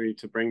opportunity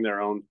to bring their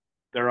own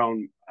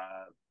Mhm.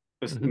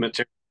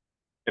 material.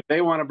 If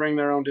they want to bring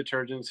their own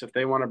detergents, if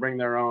they want to bring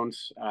their own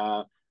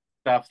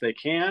stuff, they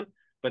can.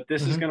 But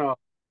this is Mhm. going to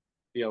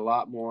be a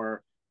lot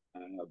more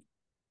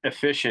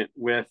efficient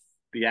with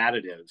the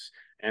additives.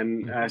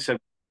 And Mhm. so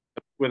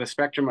with a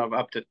spectrum of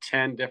up to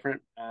 10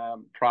 different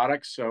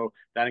products. So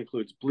that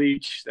includes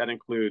bleach, that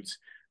includes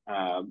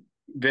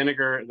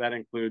vinegar, that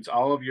includes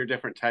all of your uh,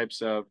 different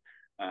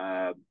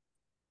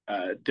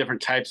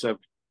types of,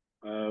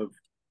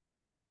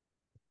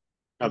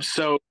 of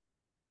soap,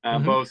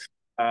 Mhm. both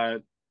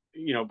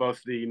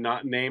both the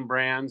not name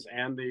brands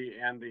and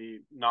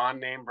the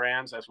non-name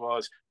brands, as well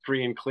as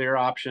free and clear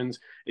options.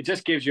 It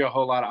just gives you a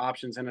whole lot of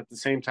options, and at the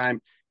same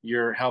time,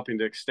 you're helping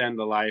to extend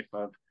the life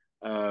of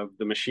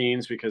the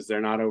machines because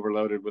they're not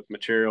overloaded with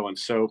material and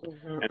soap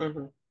Mhm, and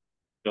mhm.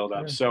 build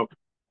up. Yeah. So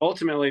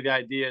ultimately, the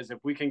idea is if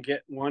we can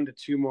get 1 to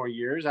 2 more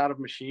years out of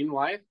machine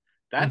life,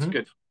 that's Mhm.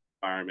 good for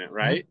the environment,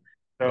 Mhm. right?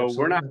 So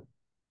Absolutely.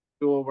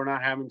 we're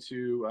not having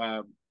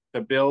to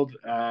build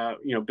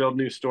build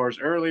new stores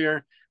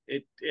earlier.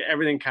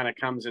 Everything kind of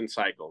comes in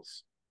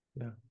cycles.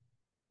 Yeah.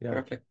 Yeah.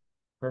 Perfect.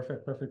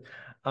 Perfect. Perfect.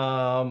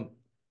 Um,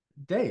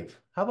 Dave,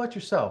 how about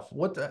yourself?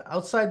 What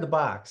outside the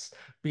box,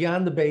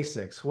 beyond the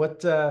basics?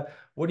 What are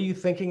you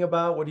thinking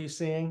about? What are you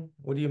seeing?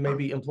 What are you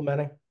maybe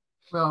implementing?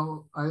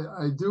 Well,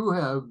 I do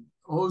have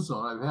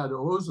ozone. I've had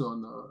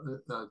ozone,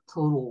 a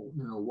total,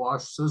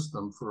 wash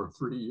system for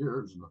 3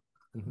 years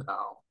Mhm.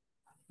 now.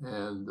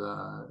 And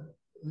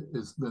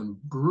it's been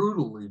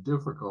brutally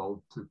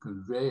difficult to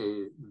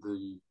convey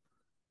the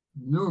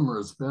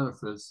numerous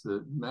benefits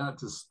that Matt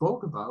just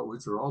spoke about,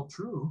 which are all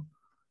true,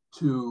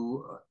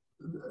 to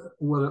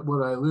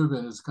what I live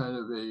in is kind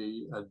of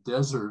a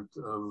desert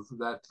of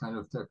that kind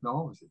of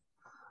technology.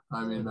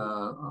 I mean,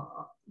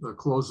 Mhm. the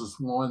closest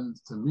one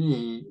to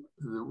me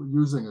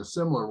using a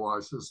similar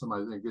wash system,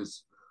 I think,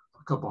 is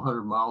a couple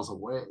hundred miles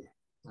away.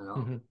 You know,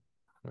 Mhm.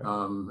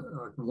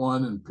 Right.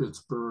 one in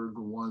Pittsburgh,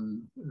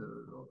 one,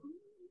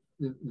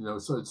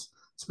 so it's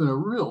been a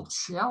real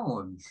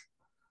challenge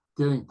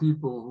getting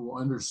people who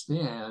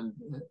understand,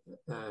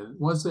 and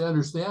once they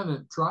understand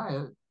it, try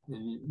it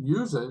and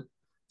use it.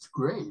 It's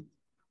great,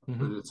 but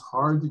Mhm. it's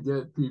hard to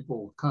get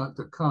people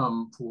to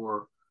come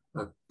for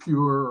a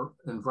pure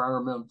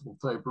environmental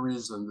type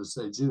reason to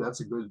say, gee,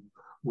 that's a good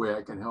way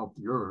I can help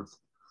the earth.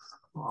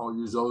 I'll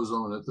use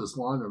ozone at this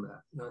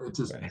laundromat. It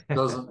just Right.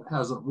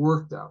 hasn't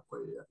worked that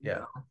way yet.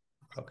 Yeah.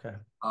 Okay.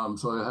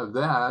 So I have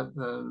that.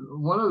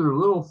 And one other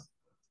little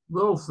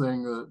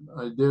thing that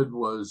I did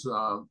was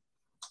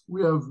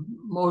we have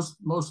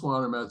most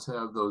laundromats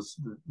have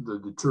the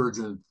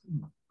detergent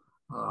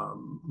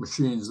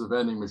machines, the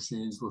vending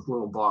machines with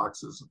little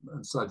boxes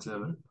and such in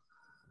Mhm. it.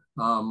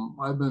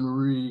 I've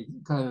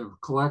been kind of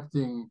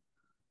collecting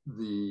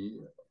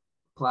the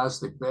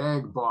plastic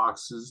bag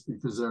boxes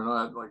because they're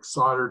not like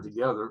soldered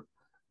together,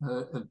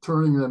 and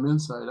turning them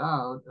inside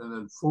out and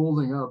then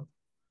folding up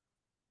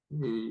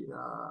a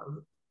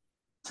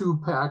 2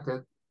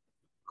 packet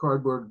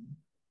cardboard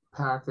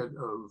packet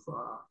of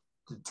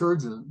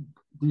detergent,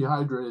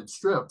 dehydrated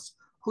strips,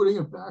 putting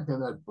it back in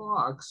that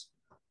box,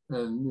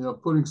 and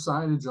putting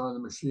signage on the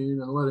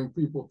machine and letting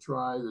people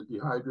try the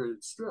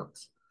dehydrated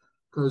strips,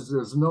 because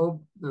there's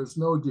no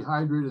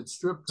dehydrated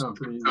strip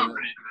company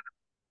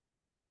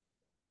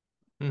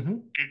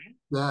Mhm.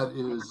 that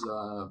is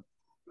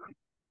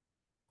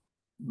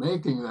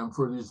making them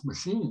for these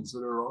machines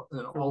that are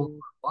in all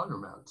Mhm,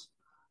 laundromats.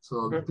 So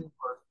mhm. people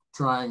are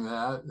trying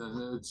that,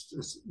 and it's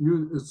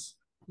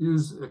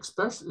used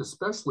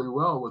especially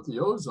well with the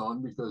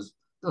ozone, because it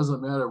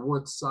doesn't matter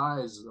what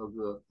size of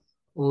the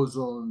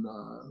ozone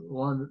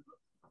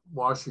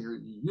washer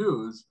you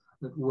use,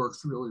 it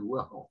works really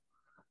well.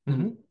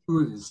 And Mhm. 2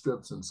 of these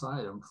strips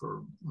inside them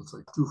for it's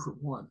like 2 for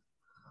 1.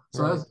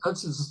 So Right.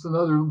 that's just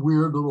another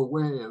weird little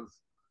way of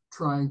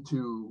trying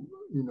to,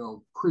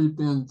 creep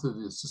into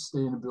the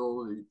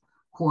sustainability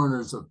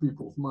corners of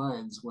people's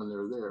minds when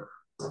they're there.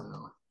 You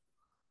know.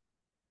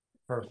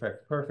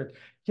 Perfect. Perfect.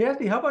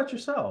 Kathy, how about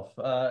yourself?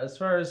 As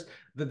far as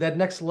that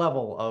next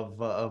level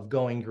of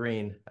going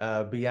green,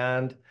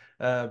 beyond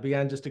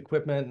just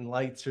equipment and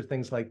lights or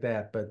things like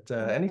that, but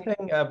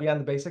anything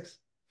beyond the basics?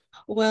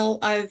 Well,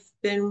 I've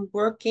been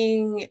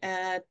working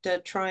at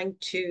trying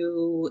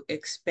to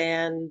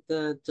expand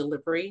the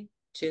delivery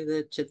to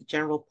the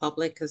general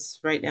public, because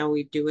right now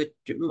we do it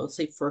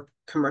mostly for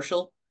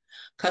commercial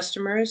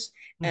customers.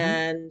 Hmm.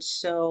 And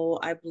so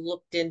I've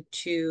looked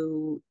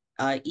into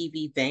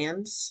EV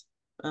vans,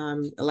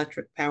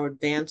 electric powered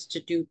vans to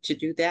do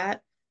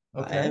that.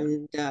 Okay.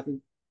 And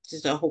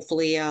so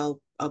hopefully I'll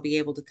be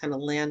able to kind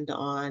of land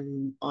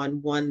on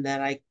one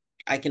that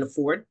I can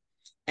afford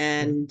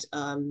And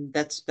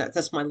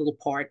that's my little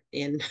part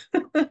in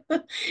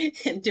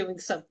in doing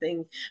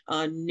something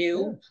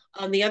new.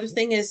 The other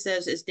thing is,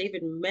 as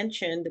David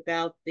mentioned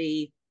about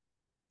the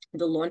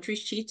laundry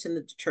sheets and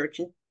the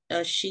detergent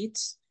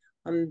sheets,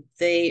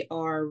 they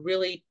are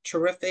really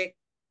terrific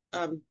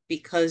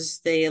because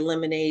they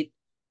eliminate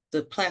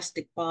the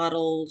plastic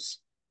bottles,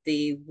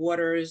 the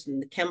waters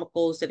and the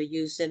chemicals that are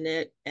used in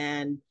it,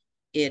 and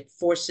it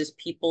forces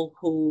people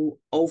who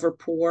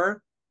overpour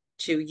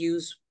to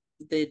use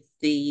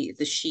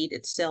the sheet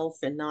itself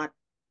and not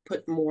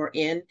put more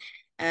in.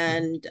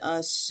 And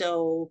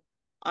so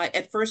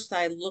at first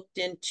I looked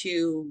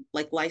into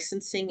like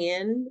licensing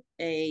in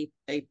a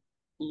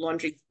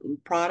laundry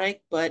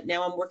product, but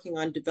now I'm working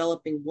on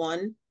developing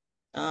one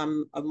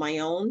of my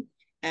own.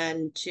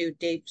 And to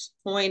Dave's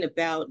point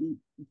about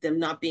them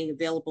not being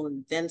available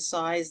in event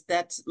size,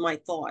 that's my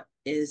thought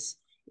is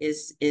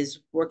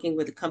working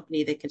with a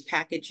company that can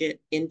package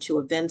it into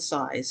event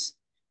size,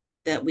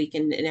 that we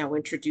can now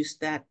introduce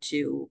that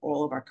to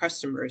all of our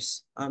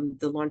customers,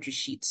 the laundry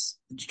sheets,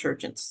 the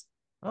detergents.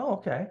 Oh,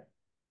 okay.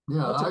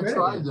 Yeah, That's a I great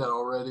tried idea. that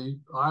already.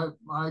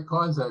 I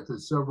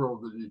contacted several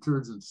of the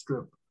detergent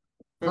strip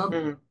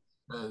companies,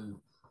 and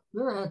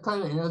their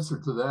kind of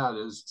answer to that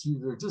is, gee,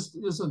 there just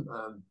isn't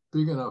a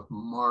big enough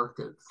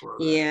market for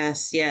that.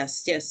 Yes.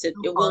 It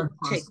Too hard will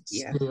for us take, to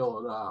yeah. scale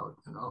it out,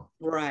 you know.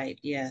 Right.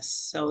 Yes.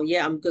 So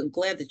yeah, I'm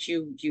glad that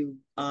you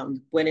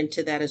went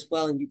into that as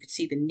well, and you could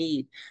see the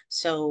need.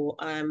 So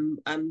I'm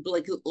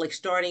like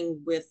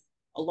starting with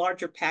a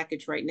larger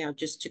package right now,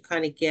 just to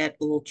kind of get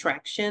a little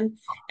traction,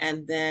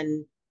 and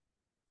then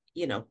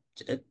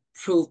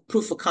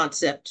proof of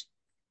concept,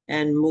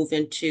 and move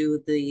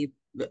into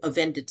a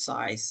vended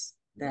size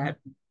that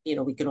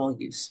we can all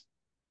use.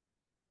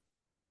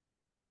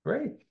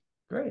 Great,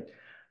 great.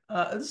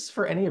 This is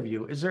for any of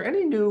you. Is there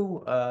any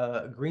new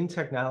green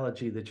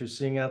technology that you're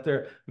seeing out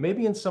there,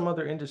 maybe in some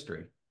other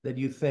industry, that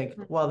you think,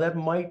 well, that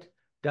might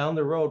down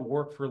the road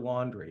work for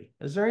laundry?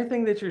 Is there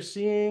anything that you're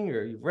seeing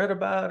or you've read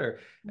about, or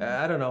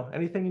I don't know,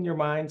 anything in your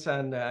minds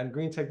on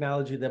green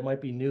technology that might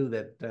be new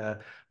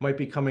that might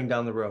be coming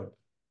down the road?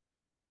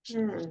 I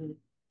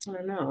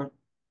don't know.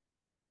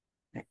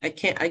 I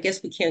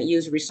guess we can't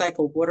use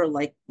recycled water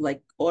like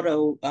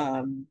auto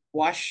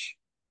wash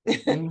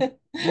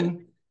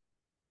Mm.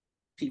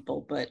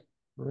 people, but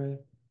Right,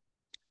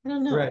 I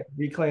don't know. right.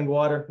 Reclaimed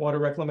water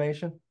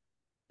reclamation.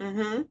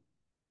 Mm-hmm.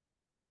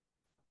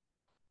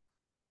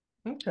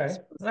 Okay,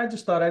 I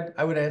just thought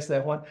I would ask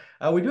that one.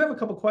 We do have a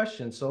couple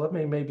questions, so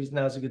maybe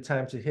now's a good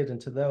time to hit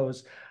into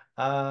those.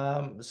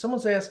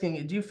 Someone's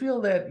asking, do you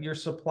feel that your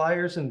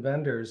suppliers and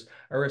vendors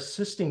are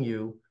assisting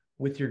you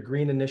with your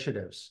green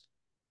initiatives?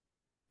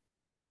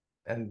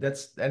 And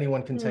that's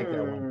anyone can take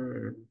that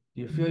one.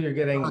 Do you feel you're Not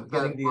getting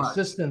that the much.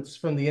 assistance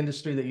from the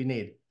industry that you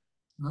need?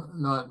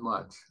 Not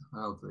much.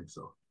 I don't think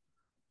so.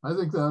 I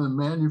think that the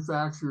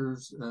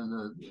manufacturers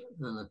and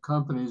the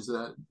companies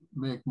that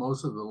make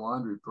most of the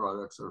laundry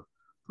products are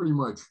pretty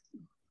much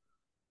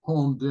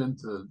homed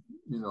into,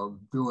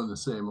 doing the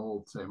same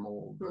old, same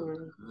old.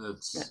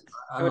 It's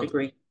I would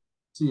agree.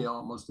 See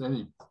almost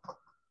any,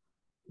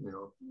 you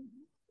know,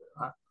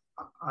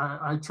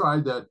 I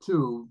tried that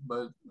too,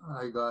 but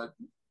I got,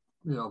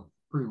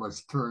 pretty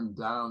much turned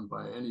down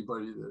by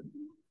anybody that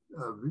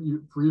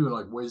for even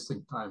like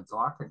wasting time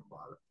talking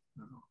about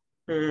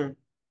it.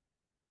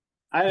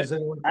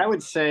 I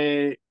would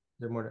say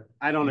more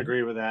I don't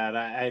agree with that.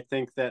 I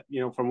think that,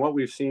 from what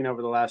we've seen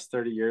over the last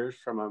 30 years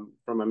from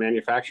a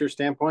manufacturer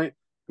standpoint,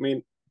 I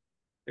mean,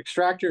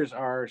 extractors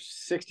are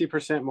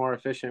 60% more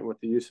efficient with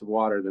the use of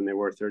water than they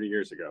were 30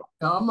 years ago.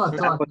 Now, I'm not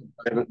talking.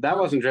 That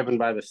wasn't driven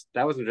by the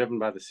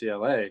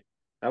CLA.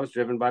 That was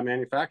driven by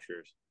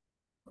manufacturers.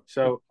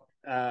 So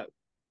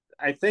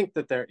I think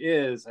that there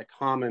is a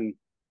common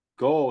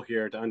goal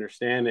here to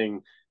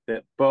understanding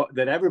that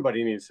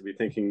everybody needs to be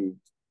thinking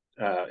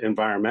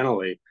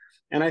environmentally.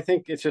 And I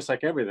think it's just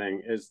like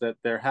everything, is that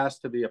there has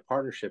to be a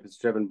partnership. It's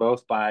driven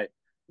both by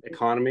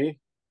economy,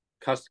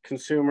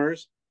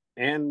 consumers,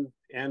 and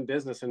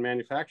business and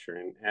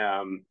manufacturing.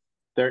 I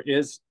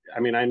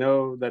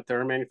know that there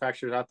are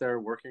manufacturers out there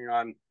working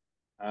on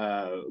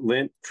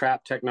lint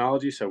trap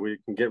technology, so we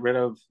can get rid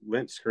of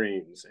lint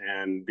screens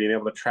and being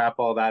able to trap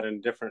all that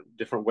in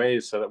different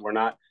ways, so that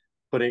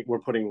we're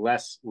putting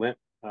less lint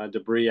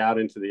debris out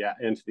into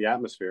the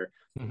atmosphere.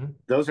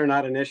 Those are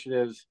not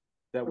initiatives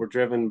that were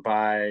driven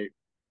by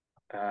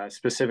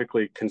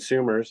specifically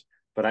consumers,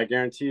 but I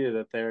guarantee you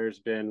that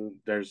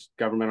there's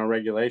governmental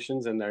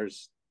regulations and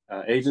there's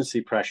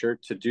agency pressure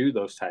to do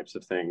those types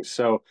of things.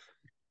 So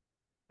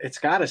it's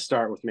got to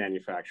start with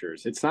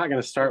manufacturers. It's not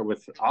going to start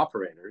with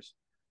operators.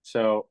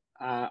 So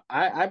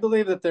I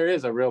believe that there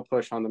is a real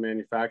push on the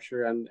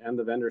manufacturer and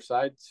the vendor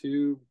side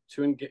to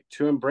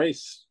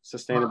embrace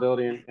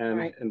sustainability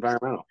and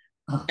environmental.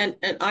 And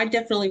I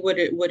definitely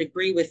would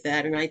agree with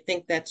that, and I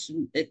think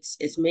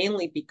it's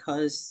mainly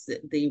because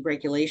the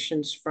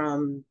regulations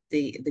from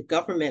the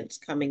governments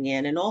coming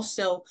in, and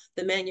also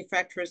the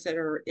manufacturers that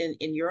are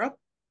in Europe,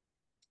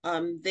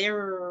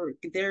 they're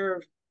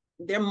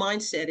their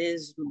mindset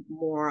is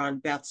more on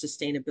about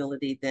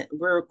sustainability. That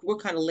we're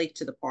kind of late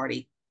to the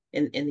party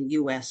in the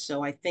US.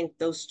 So I think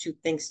those two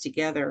things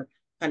together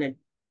kind of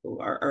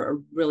are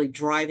really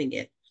driving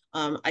it.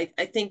 I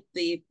think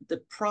the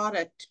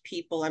product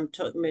people I'm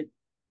talking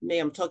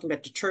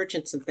about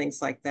detergents and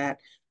things like that.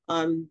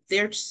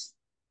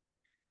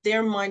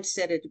 Their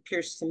mindset, it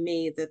appears to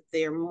me that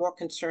they're more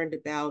concerned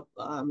about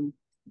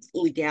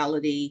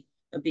legality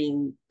of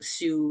being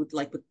sued,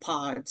 like with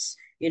pods,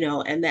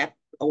 and that,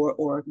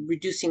 or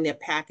reducing their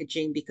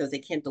packaging because they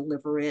can't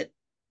deliver it.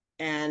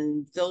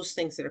 And those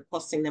things that are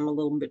costing them a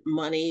little bit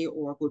money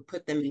or would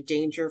put them in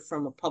danger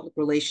from a public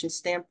relations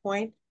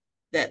standpoint,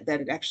 that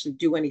it actually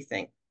do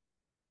anything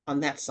on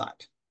that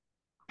side.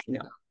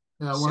 Yeah,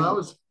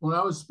 So, when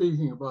I was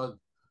speaking about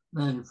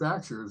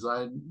manufacturers,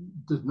 I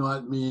did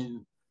not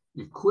mean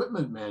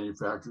equipment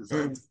manufacturers,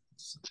 like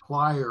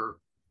supplier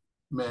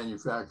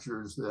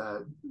manufacturers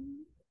that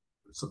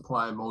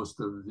supply most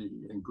of the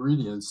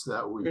ingredients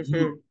that we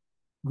use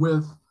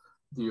with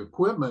the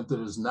equipment that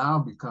is now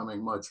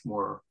becoming much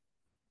more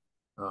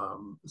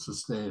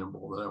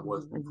sustainable than it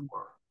was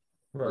before.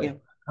 Right. Yeah.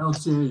 I don't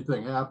see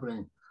anything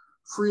happening.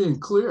 Free and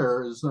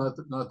clear is not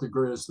the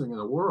greatest thing in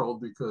the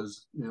world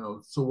because,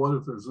 so what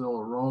if there's no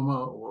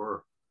aroma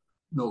or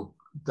no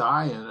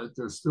dye in it?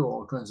 There's still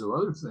all kinds of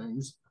other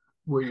things.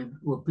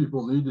 What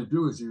people need to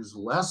do is use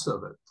less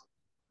of it.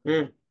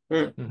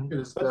 Get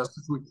as best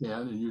as we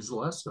can and use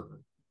less of it.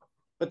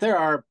 But there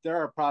are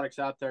products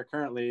out there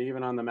currently,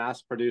 even on the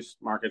mass-produced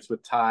markets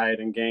with Tide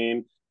and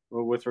Gain,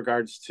 with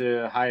regards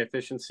to high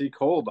efficiency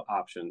cold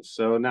options.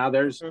 So now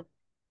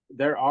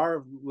there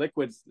are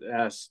liquids.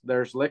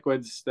 There's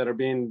liquids that are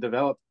being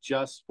developed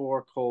just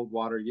for cold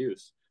water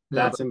use.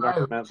 That's an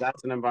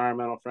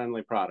environmental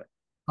friendly product.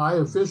 High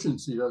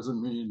efficiency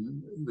doesn't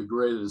mean the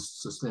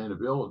greatest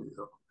sustainability,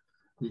 though,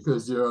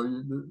 because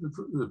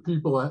the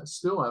people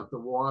still have to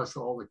wash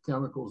all the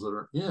chemicals that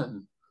are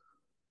in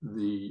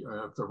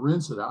have to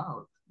rinse it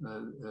out,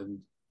 and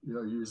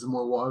use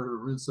more water to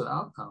rinse it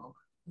out now.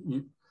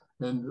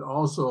 And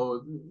also,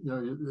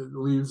 it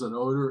leaves an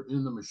odor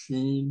in the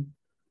machine.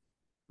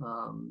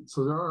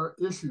 So there are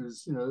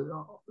issues.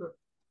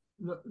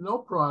 No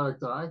product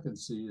that I can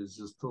see is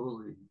just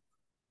totally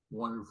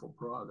wonderful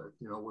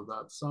product,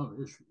 without some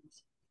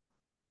issues.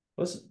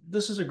 Well,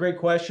 this is a great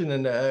question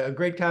and a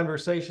great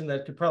conversation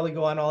that could probably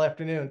go on all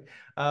afternoon.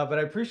 But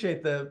I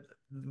appreciate the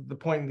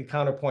point and the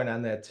counterpoint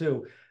on that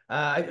too.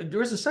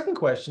 There's a second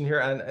question here,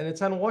 and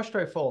it's on wash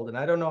dry fold, and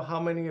I don't know how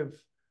many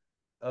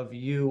of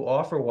you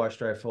offer wash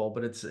dry fold,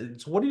 but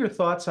it's what are your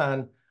thoughts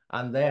on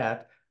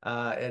that?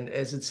 And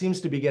as it seems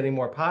to be getting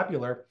more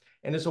popular,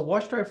 and is a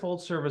wash dry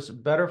fold service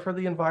better for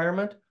the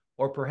environment,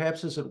 or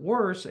perhaps is it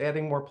worse,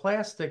 adding more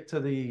plastic to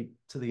the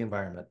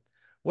environment?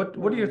 What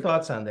are your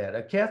thoughts on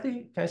that?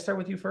 Kathy, can I start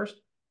with you first?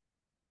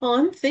 Well,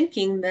 I'm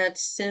thinking that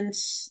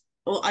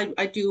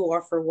I do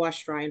offer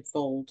wash, dry, and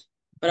fold,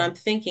 but I'm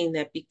thinking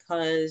that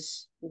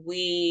because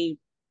we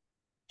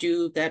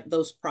do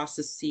those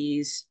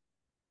processes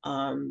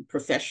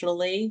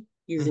professionally,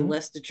 using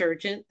less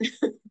detergent,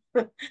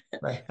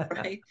 Right.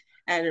 right,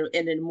 and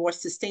in a more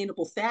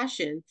sustainable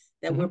fashion,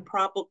 that we're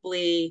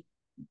probably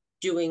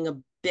doing a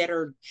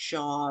better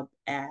job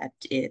at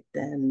it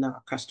than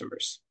our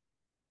customers.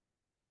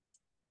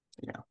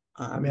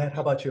 Matt,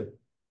 how about you?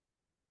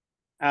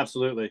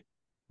 Absolutely.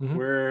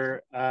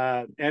 We're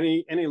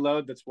any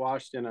load that's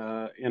washed in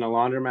a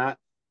laundromat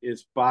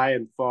is by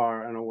and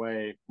far and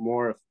away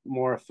more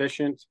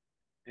efficient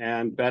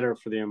and better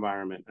for the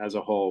environment as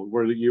a whole.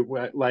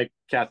 Like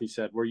Kathy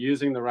said, we're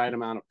using the right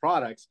amount of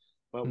products,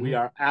 but we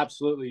are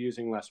absolutely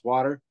using less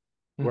water.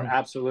 We're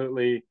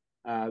absolutely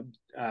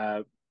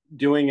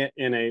doing it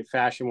in a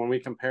fashion when we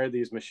compare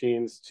these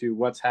machines to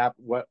what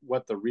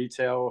the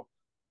retail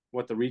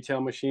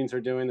machines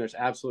are doing. There's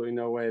absolutely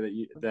no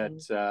way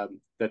that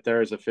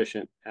they're as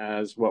efficient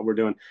as what we're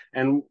doing.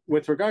 And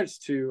with regards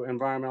to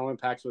environmental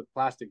impacts with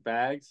plastic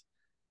bags,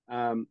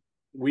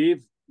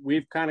 we've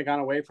kind of gone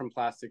away from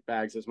plastic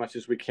bags as much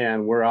as we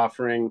can. We're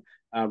offering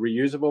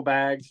reusable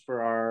bags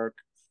for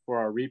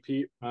our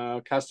repeat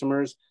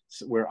customers.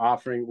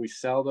 We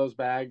sell those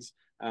bags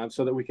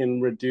so that we can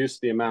reduce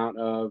the amount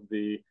of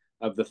the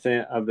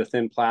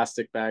thin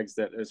plastic bags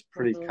that is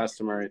pretty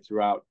customary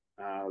throughout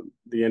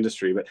the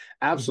industry. But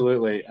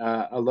absolutely,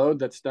 a load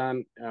that's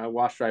done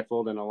wash, dry,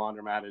 fold in a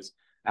laundromat is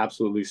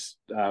absolutely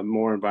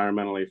more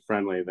environmentally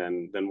friendly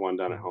than one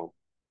done at home.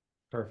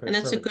 Perfect. And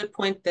that's a good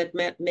point that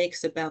Matt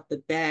makes about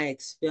the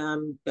bags.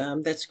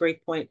 That's a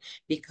great point,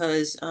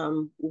 because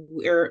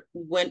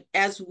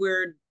as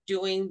we're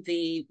doing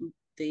the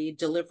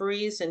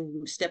deliveries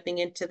and stepping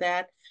into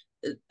that,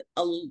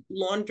 a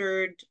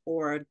laundered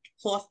or a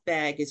cloth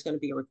bag is going to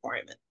be a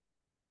requirement.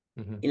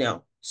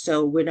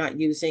 So we're not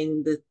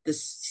using the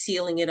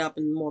sealing it up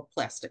in more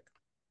plastic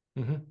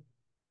to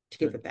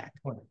give it back.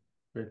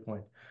 Great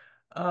point.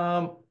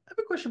 I have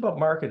a question about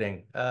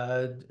marketing.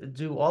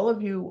 Do all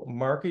of you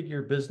market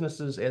your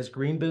businesses as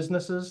green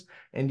businesses,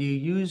 and do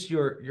you use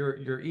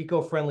your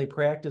eco-friendly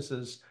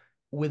practices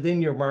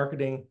within your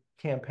marketing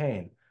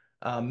campaign?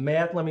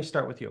 Matt, let me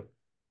start with you.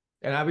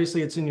 And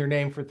obviously it's in your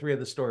name for 3 of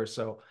the stores.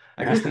 So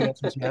I guess the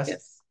answer is yes.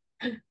 Yes.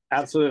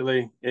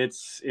 Absolutely. It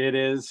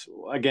is,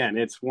 again,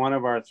 it's one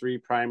of our 3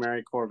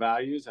 primary core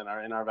values in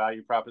our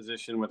value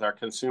proposition with our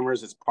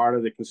consumers. It's part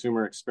of the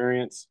consumer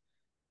experience,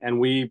 and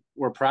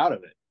we're proud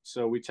of it.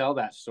 So we tell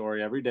that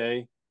story every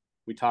day.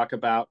 We talk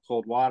about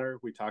cold water,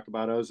 we talk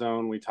about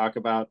ozone, we talk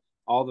about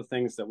all the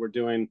things that we're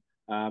doing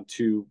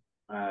to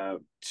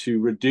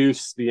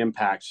reduce the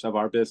impacts of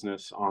our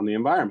business on the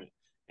environment.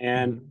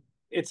 And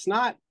it's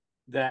not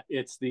that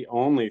it's the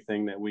only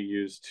thing that we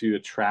use to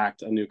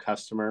attract a new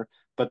customer,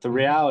 but the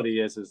reality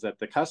is that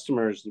the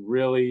customers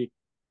really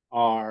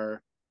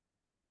are,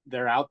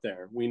 they're out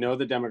there. We know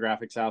the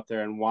demographics out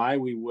there, and why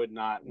we would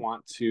not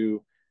want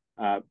to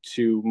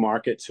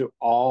market to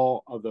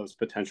all of those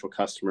potential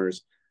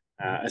customers,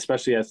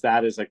 especially as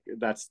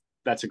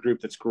that's a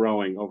group that's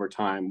growing over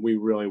time. We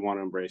really want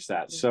to embrace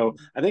that. So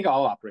I think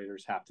all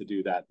operators have to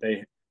do that.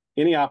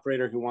 Any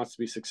operator who wants to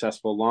be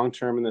successful long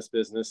term in this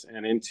business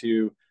and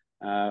into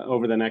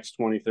over the next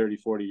 20, 30,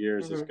 40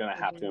 years is going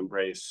to have to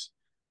embrace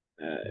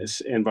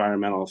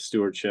environmental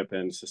stewardship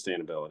and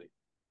sustainability.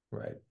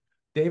 Right.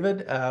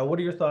 David, what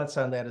are your thoughts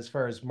on that as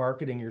far as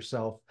marketing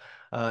yourself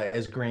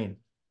as green?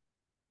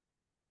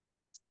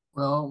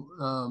 Well,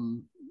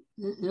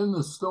 in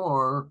the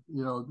store,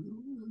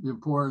 the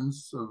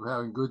importance of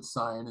having good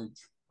signage,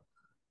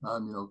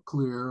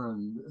 clear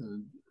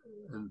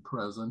and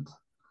present.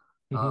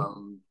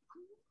 And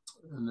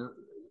there,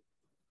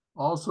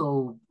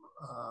 also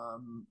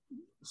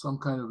some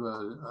kind of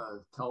a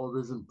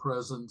television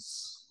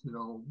presence,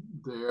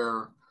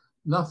 there.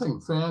 Nothing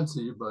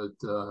fancy, but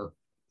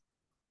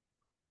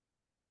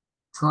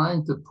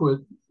trying to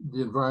put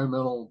the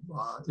environmental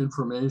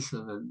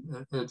information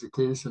and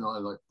education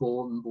on like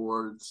bulletin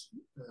boards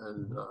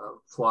and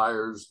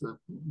flyers that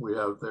we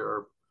have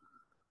there.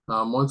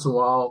 Once in a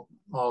while,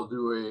 I'll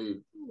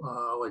do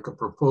like a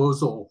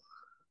proposal.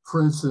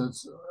 For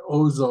instance,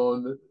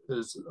 ozone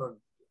is a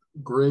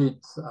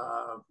great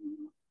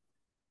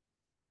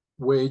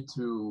way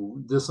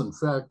to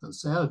disinfect and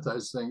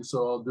sanitize things.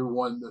 So I'll do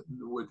one that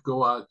would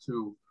go out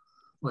to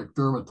like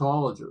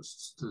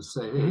dermatologists to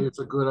say, hey, it's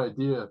a good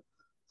idea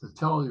to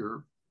tell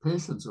your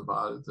patients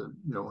about it that,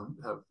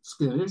 have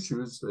skin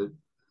issues that,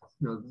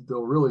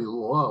 they'll really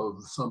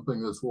love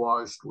something that's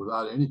washed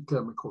without any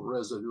chemical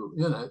residue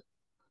in it.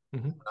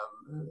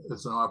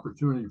 It's an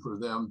opportunity for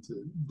them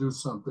to do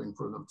something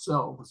for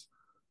themselves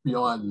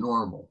beyond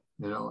normal,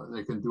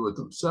 they can do it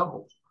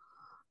themselves.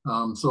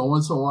 So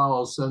once in a while,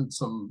 I'll send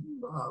some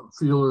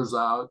feelers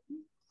out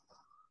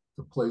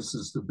to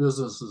places, to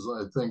businesses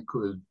I think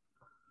could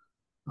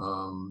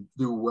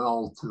do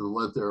well to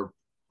let their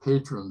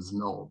patrons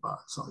know about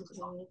something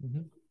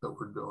that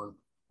we're doing.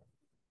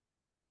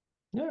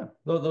 Yeah,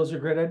 those are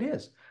great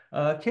ideas.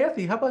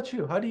 Kathy, how about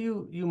you? How do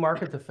you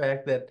market the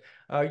fact that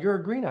you're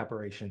a green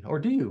operation, or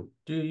do you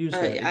use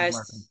that in your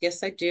marketing?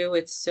 Yes, I do.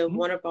 It's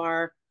one of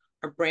our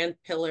brand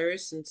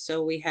pillars, and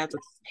so we have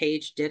a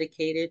page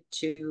dedicated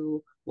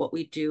to what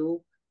we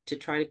do to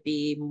try to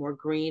be more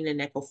green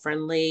and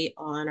eco-friendly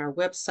on our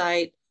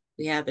website.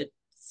 We have it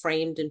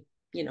framed and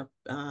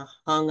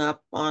hung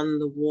up on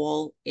the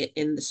wall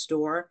in the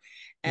store.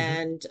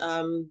 And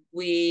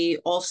we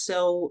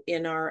also,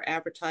 in our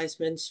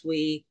advertisements,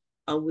 we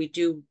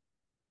do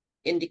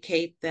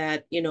indicate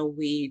that,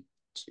 we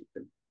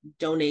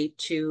donate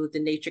to the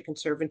Nature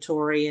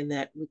Conservatory and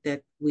that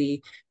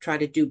we try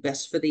to do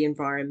best for the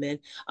environment.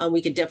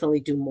 We could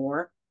definitely do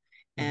more.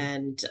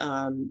 And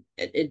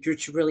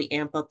it really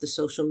amp up the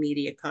social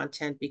media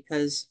content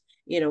because,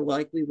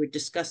 like we were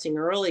discussing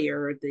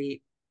earlier,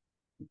 the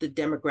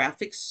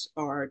demographics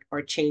are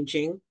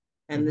changing,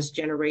 and this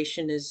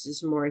generation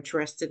is more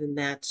interested in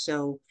that.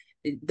 So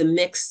the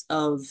mix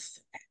of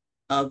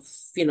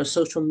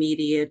social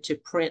media to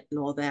print and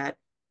all that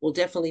will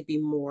definitely be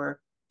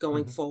more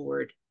going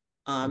forward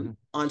on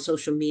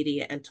social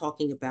media and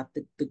talking about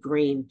the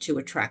green to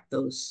attract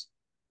those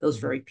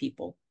very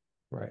people.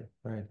 Right.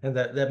 And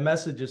that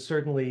message is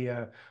certainly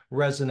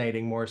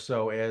resonating more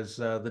so as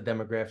the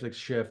demographics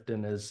shift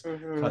and as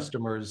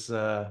customers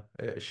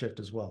shift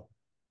as well.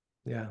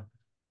 Yeah.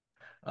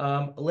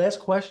 Last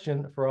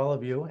question for all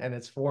of you, and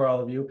it's for all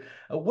of you.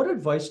 What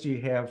advice do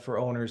you have for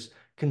owners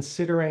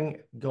considering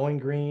going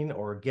green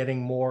or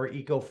getting more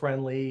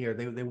eco-friendly, or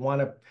they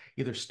want to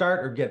either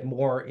start or get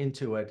more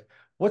into it?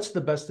 What's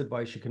the best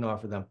advice you can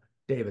offer them?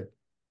 David.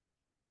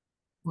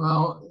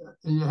 Well,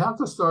 you have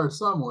to start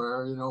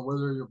somewhere,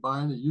 whether you're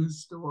buying a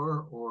used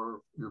store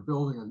or you're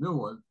building a new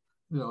one,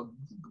 there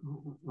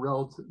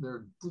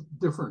are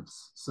different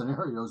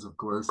scenarios, of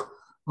course.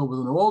 But with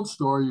an old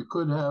store, you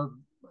could have,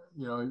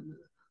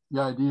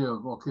 the idea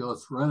of, okay,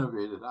 let's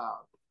renovate it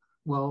out.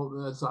 Well,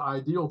 that's the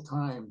ideal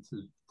time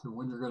to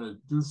when you're going to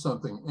do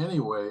something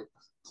anyway,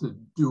 to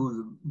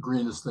do the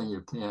greenest thing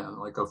you can,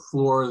 like a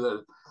floor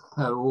that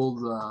had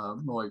old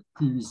like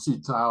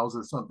PVC tiles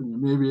or something. You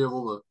may be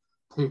able to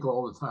take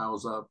all the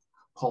tiles up,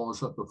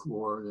 polish up the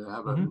floor,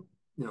 have a,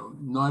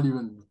 not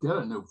even get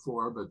a new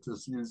floor, but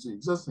just use the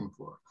existing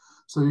floor.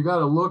 So you got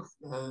to look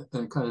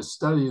and kind of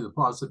study the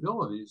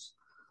possibilities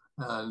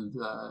and,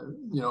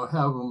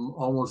 have them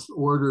almost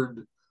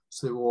ordered,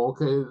 say, well,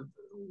 okay,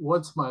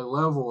 what's my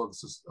level of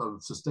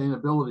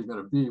sustainability going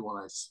to be when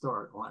I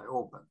start, when I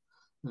open,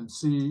 and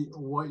see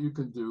what you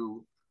can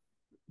do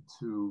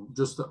to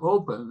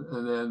open,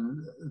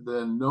 and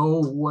then know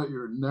what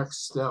your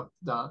next step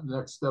down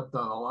the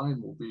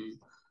line will be.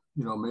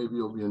 Maybe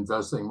you'll be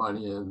investing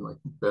money in like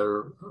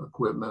better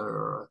equipment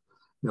or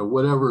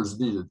whatever is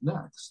needed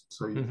next.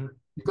 So you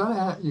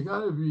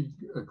gotta be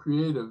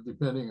creative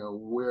depending on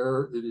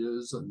where it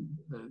is and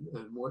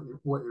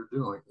what you're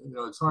doing.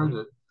 It's hard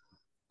to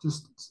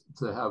just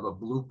to have a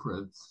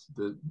blueprint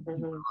that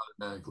you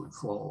automatically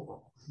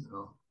follow.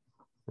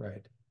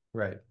 Right,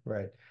 right,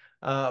 right.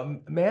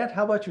 Matt,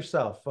 how about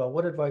yourself?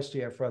 What advice do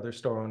you have for other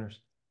store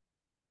owners?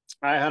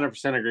 I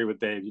 100% agree with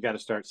Dave. You got to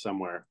start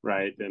somewhere,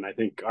 right? And I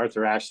think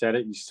Arthur Ashe said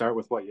it. You start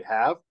with what you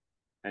have,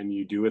 and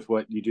you do with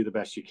what you do the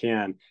best you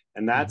can.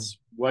 And that's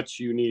what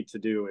you need to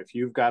do. If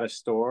you've got a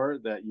store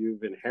that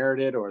you've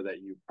inherited or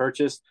that you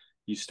purchased,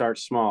 you start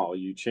small.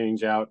 You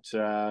change out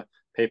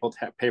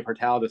paper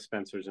towel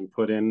dispensers and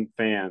put in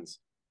fans.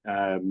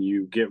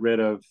 You get rid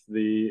of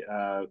the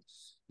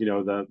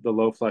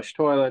low flush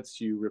toilets.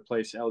 You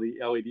replace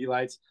LED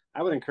lights.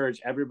 I would encourage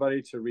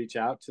everybody to reach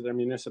out to their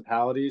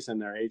municipalities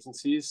and their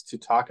agencies to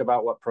talk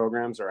about what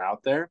programs are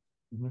out there.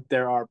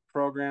 There are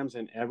programs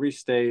in every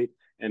state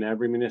and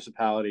every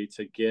municipality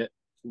to get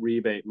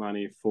rebate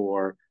money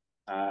for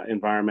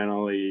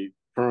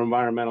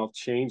environmental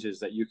changes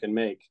that you can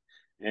make.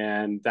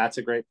 And that's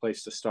a great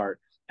place to start.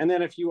 And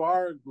then if you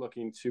are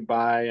looking to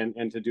buy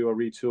and to do a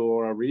retool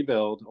or a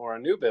rebuild or a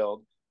new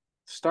build,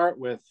 start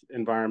with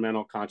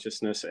environmental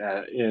consciousness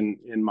in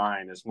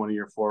mind as one of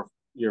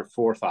your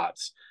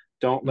forethoughts.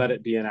 Don't let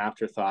it be an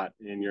afterthought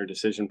in your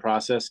decision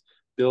process.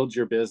 Build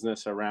your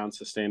business around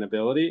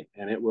sustainability,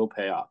 and it will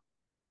pay off.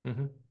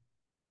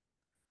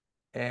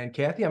 And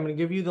Kathy, I'm going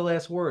to give you the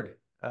last word.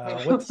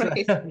 What's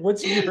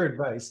your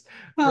advice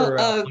for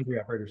laundry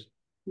operators?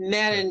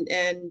 Matt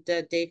and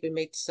David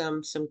made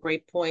some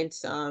great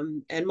points.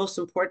 And most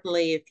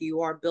importantly, if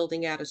you are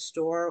building out a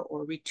store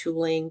or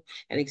retooling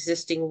an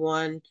existing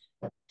one,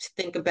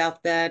 think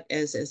about that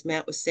as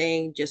Matt was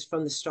saying, just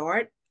from the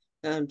start.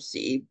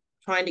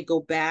 Trying to go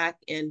back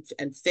and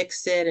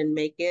fix it and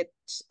make it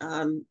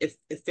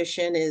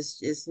efficient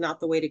is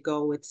not the way to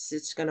go.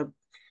 It's going to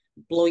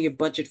blow your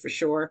budget for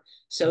sure.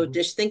 So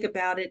just think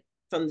about it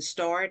from the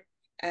start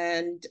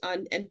and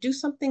do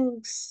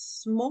something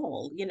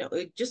small.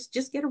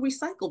 Just get a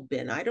recycle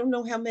bin. I don't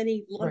know how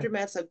many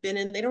laundromats I've been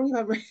in. They don't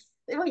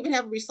even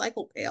have a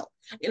recycle pail.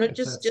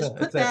 Just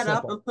put that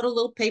up and put a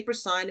little paper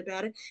sign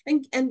about it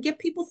and get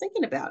people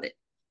thinking about it.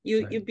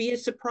 You'd be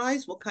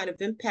surprised what kind of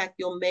impact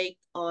you'll make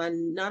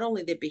on not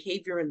only their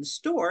behavior in the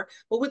store,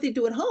 but what they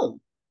do at home.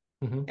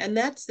 And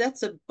that's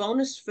a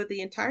bonus for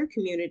the entire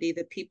community,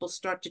 that people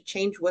start to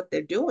change what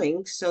they're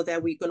doing so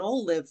that we can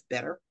all live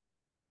better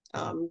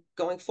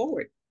going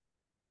forward.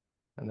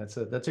 And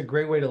that's a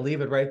great way to leave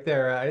it right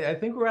there. I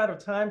think we're out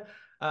of time.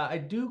 I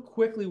do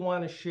quickly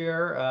want to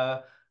share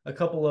a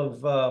couple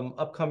of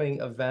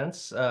upcoming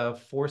events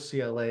for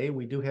CLA.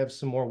 We do have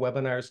some more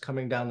webinars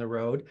coming down the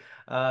road.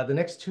 The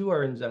next two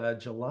are in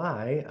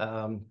July.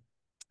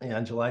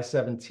 On July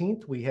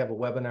 17th, we have a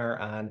webinar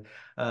on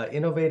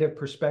innovative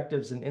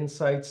perspectives and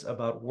insights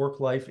about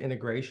work-life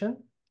integration.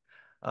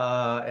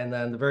 And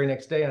then the very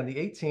next day, on the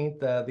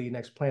 18th, the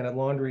next Planet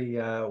Laundry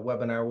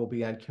webinar will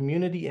be on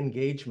community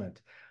engagement,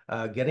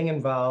 getting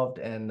involved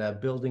and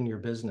building your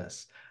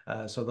business.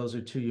 So those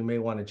are two you may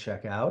want to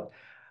check out.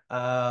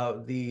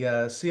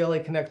 The CLA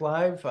Connect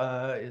Live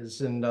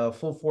is in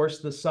full force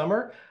this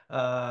summer.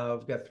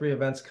 We've got 3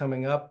 events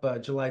coming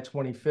up, July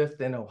 25th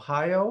in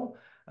Ohio,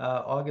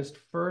 August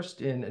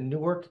 1st in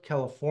Newark,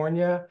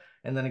 California,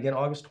 and then again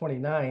August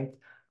 29th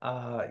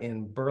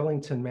in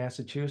Burlington,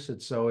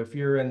 Massachusetts. So if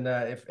you're in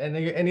if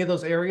any of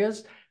those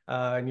areas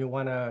and you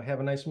want to have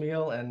a nice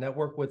meal and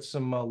network with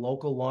some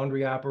local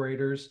laundry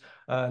operators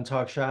and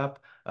talk shop,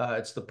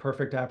 it's the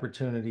perfect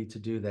opportunity to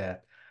do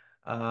that.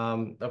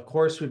 Of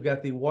course, we've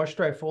got the Wash,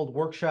 Dry, Fold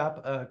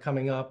workshop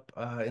coming up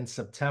in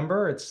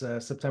September. It's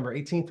September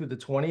 18th through the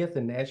 20th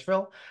in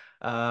Nashville.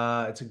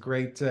 It's a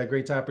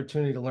great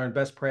opportunity to learn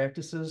best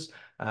practices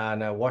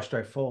on wash,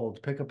 dry, fold,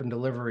 pickup and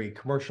delivery,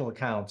 commercial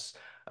accounts,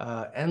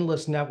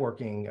 endless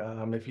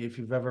networking. If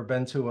you've ever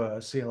been to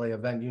a CLA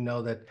event, you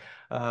know that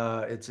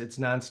it's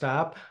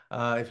nonstop.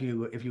 If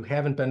you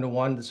haven't been to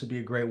one, this would be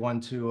a great one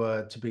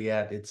to be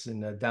at. It's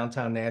in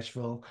downtown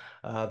Nashville,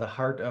 the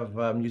heart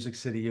of Music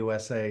City,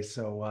 USA.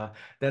 So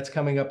that's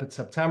coming up in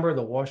September,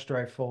 the Wash,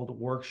 Dry, Fold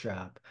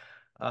workshop.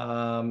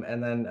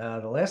 And then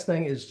the last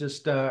thing is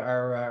just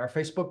our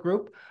Facebook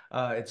group.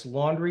 It's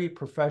Laundry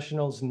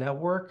Professionals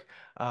Network.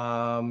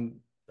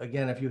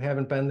 Again, if you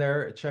haven't been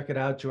there, check it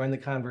out, join the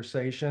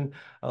conversation.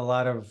 A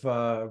lot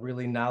of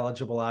really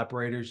knowledgeable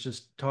operators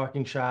just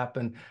talking shop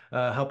and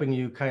helping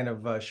you kind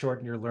of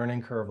shorten your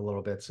learning curve a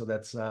little bit. So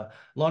that's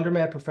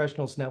Laundromat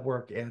Professionals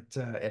Network at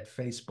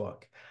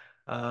Facebook.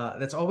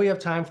 That's all we have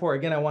time for.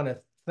 Again, I want to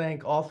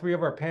thank all three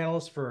of our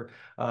panelists for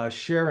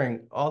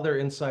sharing all their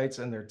insights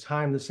and their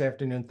time this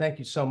afternoon. Thank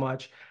you so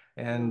much.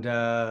 And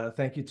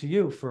thank you to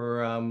you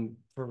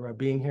for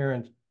being here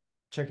and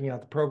checking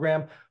out the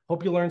program.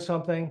 Hope you learned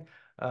something.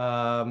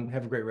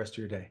 Have a great rest of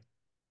your day.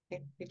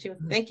 Okay, you too.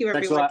 Thank you,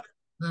 Thanks a everyone.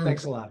 lot.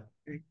 Thanks a lot.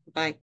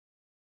 Bye.